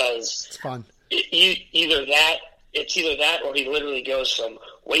 because it's fun. It's either that or he literally goes from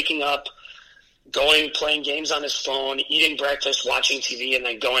waking up, playing games on his phone, eating breakfast, watching TV, and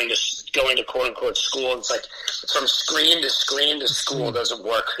then going to quote-unquote school. It's like from screen to school doesn't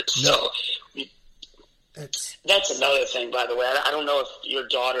work. So that's another thing, by the way. I don't know if your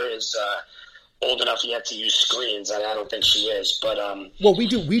daughter is old enough yet to use screens. I don't think she is, but well, we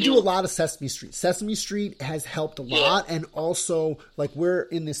do a lot of Sesame Street. Sesame Street has helped a lot, and also like we're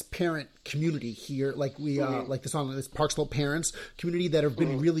in this parent community here, like we like this Parksville parents community that have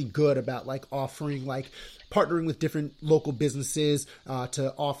been really good about like offering partnering with different local businesses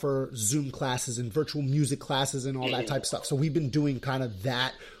to offer Zoom classes and virtual music classes and all that type of stuff. So we've been doing kind of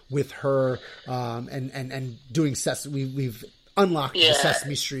that with her, and doing we've unlocked the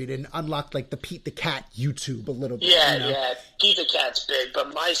Sesame Street and unlocked like the Pete the Cat YouTube a little bit. Yeah. Pete the Cat's big,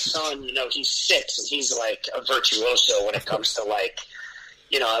 but my son, he's 6 and he's like a virtuoso when it comes to like,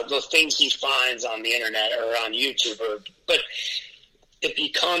 the things he finds on the internet or on YouTube. But it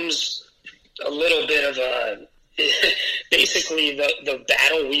becomes a little bit of basically the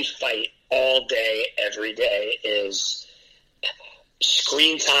battle we fight all day, every day is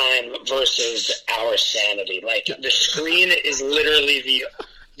screen time versus our sanity. Like, the screen is literally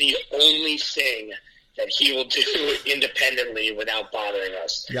the only thing that he will do independently without bothering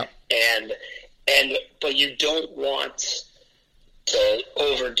us. Yep. But you don't want to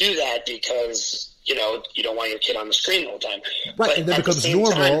overdo that, because you don't want your kid on the screen all the time. Right, but and then it becomes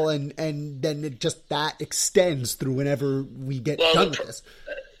normal, and then it just that extends through whenever we get done with this.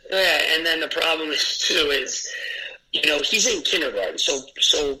 Yeah, and then the problem is he's in kindergarten, so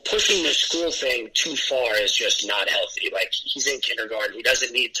pushing the school thing too far is just not healthy. Like, he's in kindergarten, he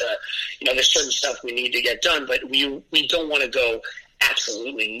doesn't need to. There's certain stuff we need to get done, but we don't want to go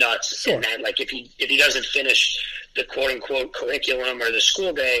absolutely nuts. Sure. And that, like, if he doesn't finish the quote unquote curriculum or the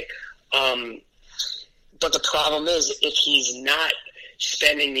school day. But the problem is, if he's not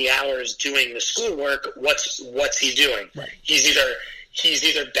spending the hours doing the schoolwork, what's he doing? Right. He's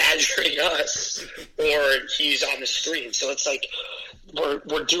either badgering us or he's on the screen. So it's like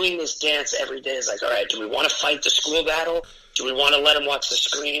we're doing this dance every day. It's like, all right, do we want to fight the school battle? Do we want to let him watch the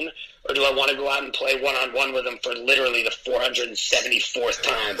screen? Or do I want to go out and play one-on-one with him for literally the 474th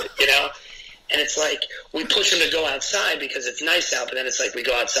time, And it's like, we push him to go outside because it's nice out, but then it's like we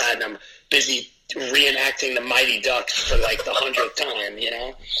go outside and I'm busy reenacting the Mighty Ducks for like the 100th time,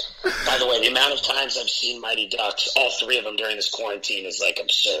 By the way, the amount of times I've seen Mighty Ducks, all 3 of them during this quarantine, is like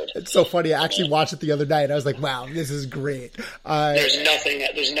absurd. It's so funny. I actually watched it the other night. I was like, wow, this is great. There's nothing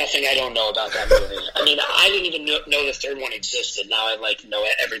I don't know about that movie. I mean, I didn't even know the third one existed. Now I know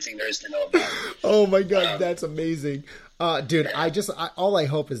everything there is to know about it. Oh my God, that's amazing. Dude, all I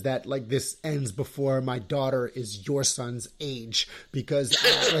hope is that like this ends before my daughter is your son's age, because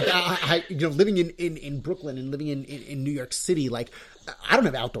living in Brooklyn and living in New York City, like I don't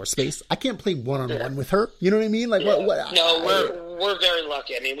have outdoor space. I can't play one-on-one with her. You know what I mean? Like what? No, we're very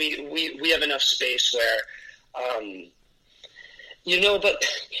lucky. I mean, we have enough space where, but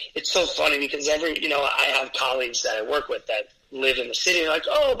it's so funny because I have colleagues that I work with that live in the city. Like,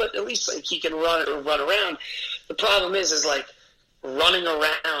 oh, but at least like he can run around. The problem is like running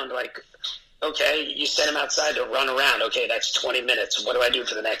around, like okay, you send him outside to run around. Okay, that's 20 minutes. What do I do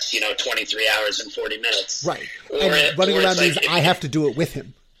for the next, 23 hours and 40 minutes? Right. And running around means I have to do it with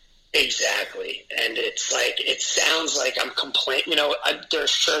him. Exactly. And it's like, it sounds like I'm complaining.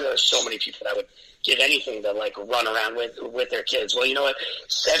 There's so many people that would give anything to like run around with their kids. Well, you know what?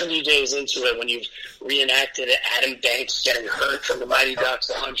 70 days into it, when you've reenacted Adam Banks getting hurt from the Mighty Ducks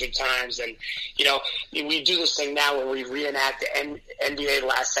 100 times, and we do this thing now where we reenact NBA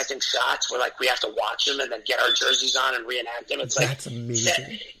last second shots, where like we have to watch them and then get our jerseys on and reenact them. It's That's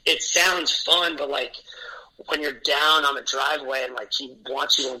amazing. It sounds fun, but like when you're down on the driveway and like he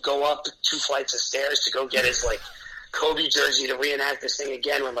wants you to go up 2 flights of stairs to go get his like Kobe jersey to reenact this thing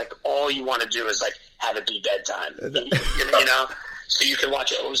again, when like all you want to do is like have it be bedtime, so you can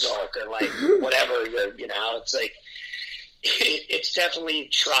watch Ozark or like whatever. It's like it's definitely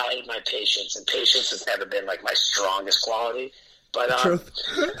tried my patience, and patience has never been like my strongest quality. But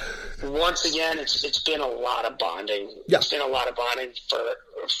once again, it's been a lot of bonding. Yeah. It's been a lot of bonding for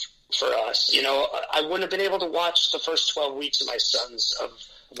us. I wouldn't have been able to watch the first 12 weeks of my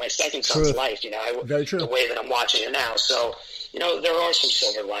second son's life, Very true. The way that I'm watching it now. So, there are some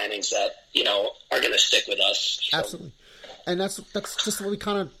silver linings that, are going to stick with us. So. Absolutely. And that's just what we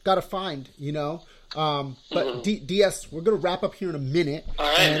kind of got to find, But DS, we're gonna wrap up here in a minute. All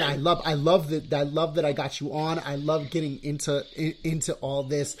right, and man. I love that I got you on. I love getting into all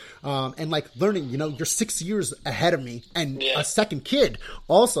this, and like learning. You're 6 years ahead of me, and a second kid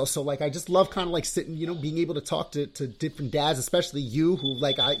also. So like, I just love kind of like sitting, being able to talk to different dads, especially you, who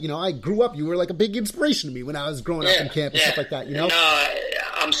like I grew up. You were like a big inspiration to me when I was growing up in camp and stuff like that. No,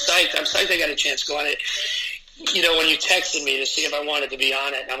 I'm psyched. I got a chance to go on it. When you texted me to see if I wanted to be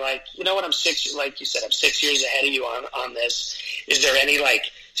on it, and I'm like, what, like you said, I'm 6 years ahead of you on this. Is there any like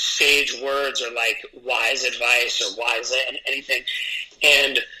sage words or like wise advice or wise anything?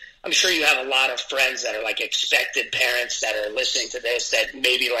 And I'm sure you have a lot of friends that are like expected parents that are listening to this, that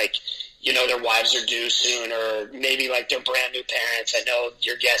maybe like, their wives are due soon, or maybe like they're brand new parents. I know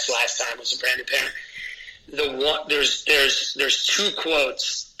your guest last time was a brand new parent. There's 2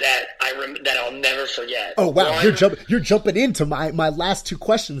 quotes that I'll never forget. Oh wow, you're jumping into my last 2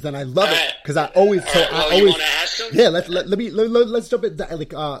 questions, and I love it because I always you want to ask them? Yeah, let's jump in.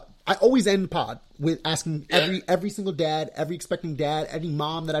 Like I always end the pod with asking every single dad, every expecting dad, every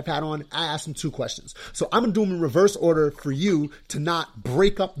mom that I've had on, I ask them 2 questions. So I'm gonna do them in reverse order for you to not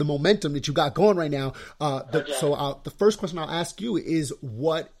break up the momentum that you got going right now. So the first question I'll ask you is,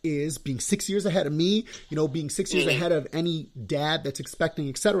 what is, being 6 years ahead of me, being 6 years ahead of any dad that's expecting,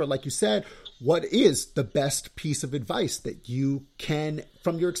 etc. Like you said, what is the best piece of advice that you can,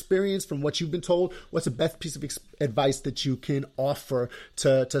 from your experience, from what you've been told, what's the best piece of advice that you can offer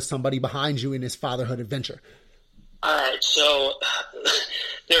to somebody behind you in his fatherhood adventure? All right, so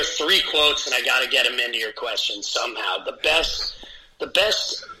there are 3 quotes, and I got to get them into your question somehow. The best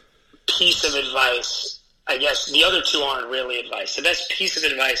piece of advice, I guess the other 2 aren't really advice. The best piece of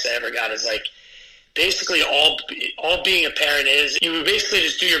advice I ever got is like, basically all being a parent is, you basically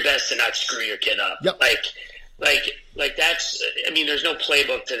just do your best to not screw your kid up. Yep. Like that's, there's no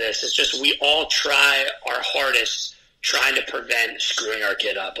playbook to this. It's just, we all try our hardest trying to prevent screwing our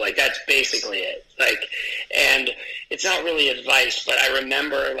kid up. Like, that's basically it. Like, and it's not really advice, but I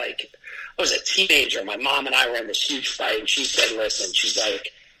remember, like, I was a teenager. My mom and I were in this huge fight, and she said, listen, she's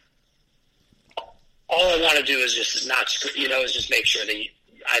like, all I want to do is just not screw, is just make sure that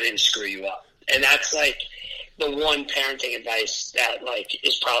I didn't screw you up. And that's like the one parenting advice that like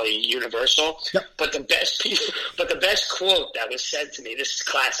is probably universal. Yep. But the best quote that was said to me, this is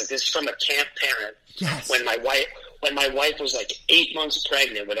classic. This is from a camp parent. Yes. When my wife was like 8 months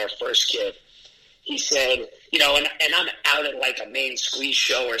pregnant with our first kid, he said, and I'm out at like a main squeeze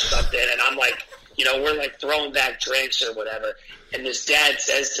show or something, and I'm like, we're like throwing back drinks or whatever, and this dad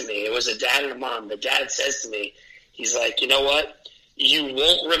says to me, it was a dad and a mom. The dad says to me, he's like, you know what? You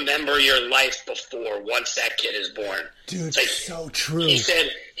won't remember your life before once that kid is born. Dude, it's like, so true. He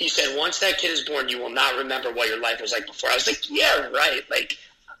said, once that kid is born, you will not remember what your life was like before. I was like, yeah, right. Like,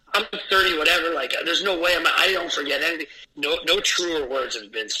 I'm 30, whatever. Like, there's no way I don't forget anything. No truer words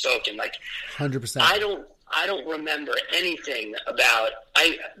have been spoken. Like, 100%. I don't remember anything about,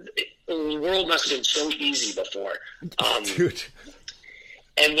 the world must have been so easy before. Dude.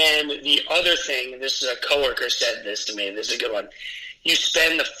 And then the other thing, this is a coworker said this to me. This is a good one. You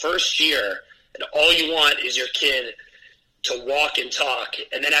spend the first year, and all you want is your kid to walk and talk.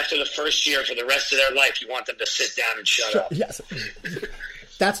 And then after the first year, for the rest of their life, you want them to sit down and shut up. Yes.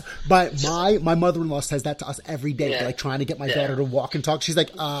 That's my mother-in-law says that to us every day, like trying to get my daughter to walk and talk. She's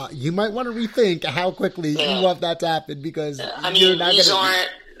like, you might want to rethink how quickly you want that to happen, because you're not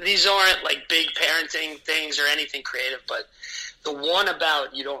these aren't like big parenting things or anything creative, but the one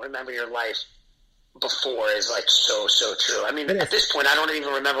about you don't remember your life before is like so true. I mean, at this point, I don't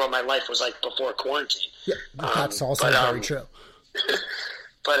even remember what my life was like before quarantine. Yeah, that's also very true.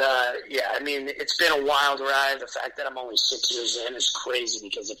 But yeah, I mean, it's been a wild ride. The fact that I'm only 6 years in is crazy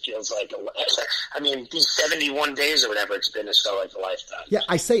because it feels like I mean, these 71 days or whatever it's been, it's felt like a lifetime. Yeah,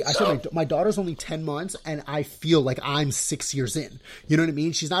 I say my daughter's only 10 months, and I feel like I'm 6 years in. You know what I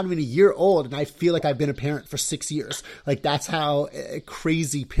mean? She's not even a year old, and I feel like I've been a parent for 6 years. Like, that's how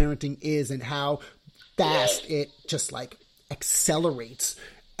crazy parenting is, and how fast it just like accelerates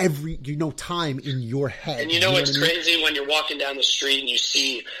every time in your head. And you know what's crazy? When you're walking down the street and you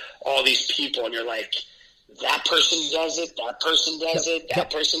see all these people and you're like, that person does it, that person does it, that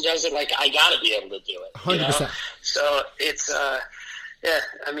person does it. Like, I got to be able to do it. 100%. So it's, yeah,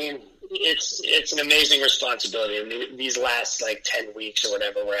 I mean, it's an amazing responsibility. I mean, these last like 10 weeks or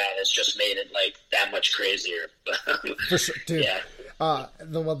whatever we're at has just made it like that much crazier. For sure, dude. Yeah.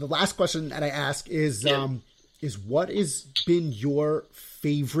 The last question that I ask is what has been your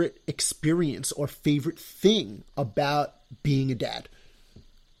favorite experience or favorite thing about being a dad?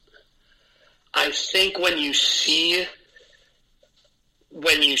 I think when you see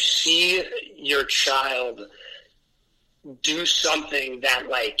your child do something that,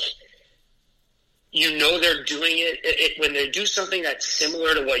 like, you know they're doing it when they do something that's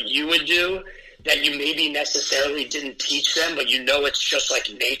similar to what you would do, that you maybe necessarily didn't teach them, but you know it's just like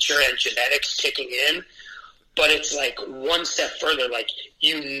nature and genetics kicking in. But it's like one step further, like,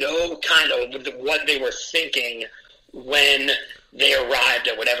 you know, kind of what they were thinking when they arrived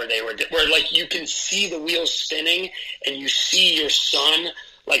at whatever they were, where like you can see the wheels spinning and you see your son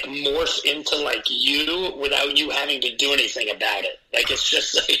like morph into like you without you having to do anything about it. Like, it's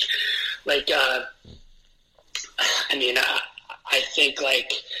just like, I mean, I think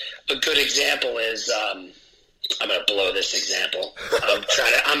like a good example is, I'm going to blow this example.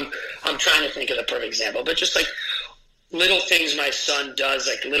 I'm trying to think of the perfect example, but just like little things my son does,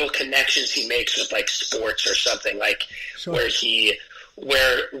 like little connections he makes with like sports or something, like sure. where he's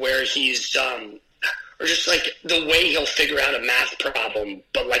or just like the way he'll figure out a math problem,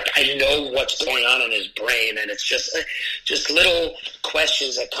 but like I know what's going on in his brain, and it's just little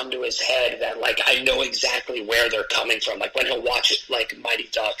questions that come to his head that like I know exactly where they're coming from. Like when he'll watch it, like Mighty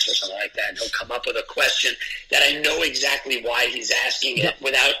Ducks or something like that, and he'll come up with a question that I know exactly why he's asking it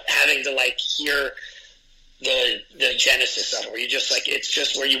without having to like hear the genesis of it. Where you just like, it's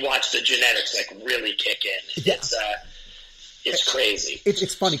just where you watch the genetics like really kick in. Yeah. It's crazy.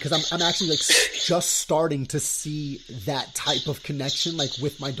 It's funny because I'm actually like just starting to see that type of connection like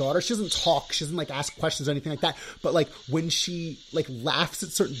with my daughter. She doesn't talk, she doesn't like ask questions or anything like that. But like when she like laughs at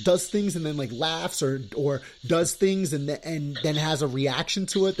certain, does things and then like laughs or does things and then has a reaction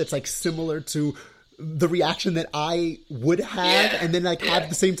to it that's like similar to the reaction that I would have, and then like have at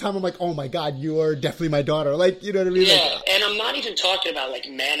the same time, I'm like, oh my God, you are definitely my daughter. Like, you know what I mean? Yeah, like, and I'm not even talking about like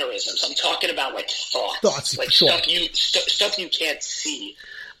mannerisms. I'm talking about like thoughts like sure. stuff you can't see.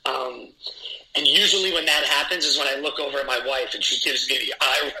 And usually when that happens is when I look over at my wife and she gives me the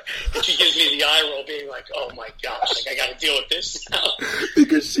eye roll, being like, "Oh my gosh, like I got to deal with this now."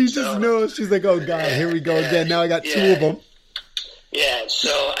 Because she just knows. She's like, "Oh God, here we go again. Now I got two of them." Yeah,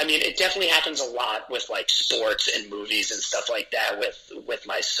 so I mean, it definitely happens a lot with like sports and movies and stuff like that with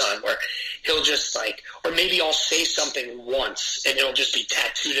my son, where he'll just like, or maybe I'll say something once and it'll just be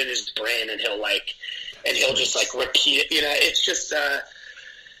tattooed in his brain, and he'll just like repeat it. You know, it's just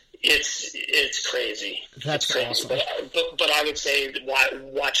it's crazy. That's crazy. awesome. But I would say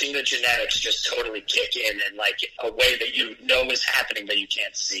watching the genetics just totally kick in like a way that you know is happening that you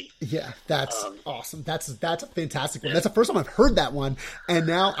can't see. Yeah, that's awesome. That's a fantastic one. That's the first time I've heard that one, and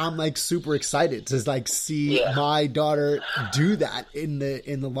now I'm like super excited to like see my daughter do that in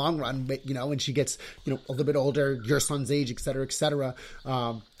the long run. But you know, when she gets a little bit older, your son's age, et cetera, et cetera.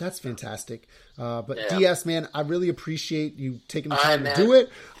 That's fantastic. But DS, man, I really appreciate you taking the time to do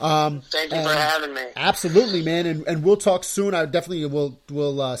it. Thank you for having me. Absolutely, man. And we'll talk soon. I definitely will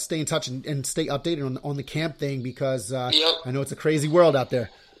stay in touch and stay updated on the camp thing, because I know it's a crazy world out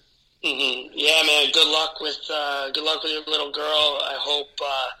there. Mm-hmm. Yeah, man. Good luck with your little girl.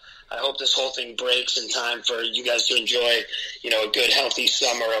 I hope this whole thing breaks in time for you guys to enjoy, a good, healthy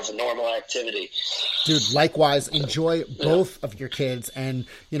summer of normal activity. Dude, likewise, enjoy both of your kids, and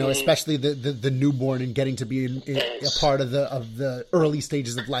especially the newborn, and getting to be a part of the early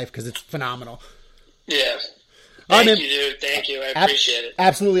stages of life, because it's phenomenal. Yeah. Thank you, dude. Thank you. I appreciate it.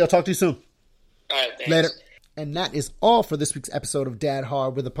 Absolutely. I'll talk to you soon. All right. Thanks. Later. And that is all for this week's episode of Dad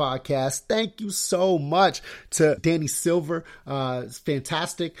Hard with a Podcast. Thank you so much to Danny Silver. It's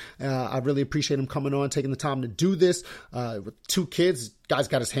fantastic. I really appreciate him coming on, taking the time to do this. With 2 kids, guy's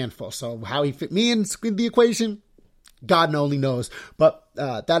got his hand full. So how he fit me in the equation, God only knows. But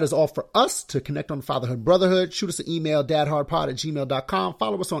that is all for us. To connect on Fatherhood and Brotherhood, shoot us an email, dadhardpod@gmail.com.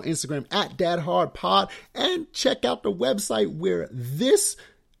 Follow us on Instagram @dadhardpod. And check out the website where this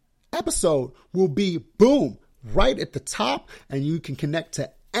episode will be, boom, right at the top, and you can connect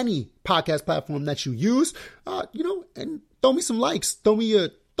to any podcast platform that you use, and throw me some likes, throw me a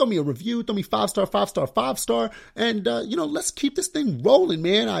review, throw me 5-star, and let's keep this thing rolling,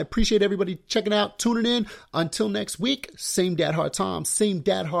 man. I appreciate everybody checking out, tuning in. Until next week, same Dad Hard time, same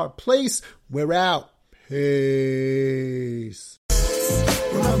Dad Hard place. We're out. Peace.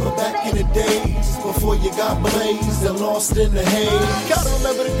 Remember back in the days before you got blazed and lost in the haze. Gotta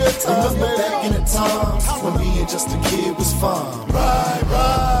remember the good times. Remember back in the times when being just a kid was fun. Right.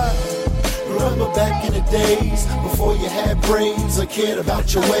 Remember back in the days before you had brains or cared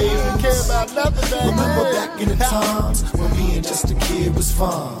about your ways. Care about nothing, man. Remember back in the times when being just a kid was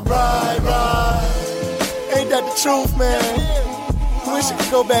fun. Right. Ain't that the truth, man? Wish I could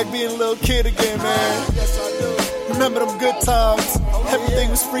go back being a little kid again, man. Yes, I do. Remember them good times. Everything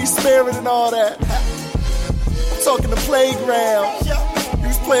was free spirit and all that. I'm talking the playground. You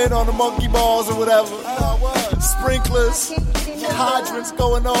was playing on the monkey balls or whatever. Sprinklers, hydrants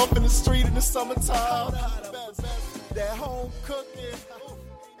going off in the street in the summertime. That home cooking.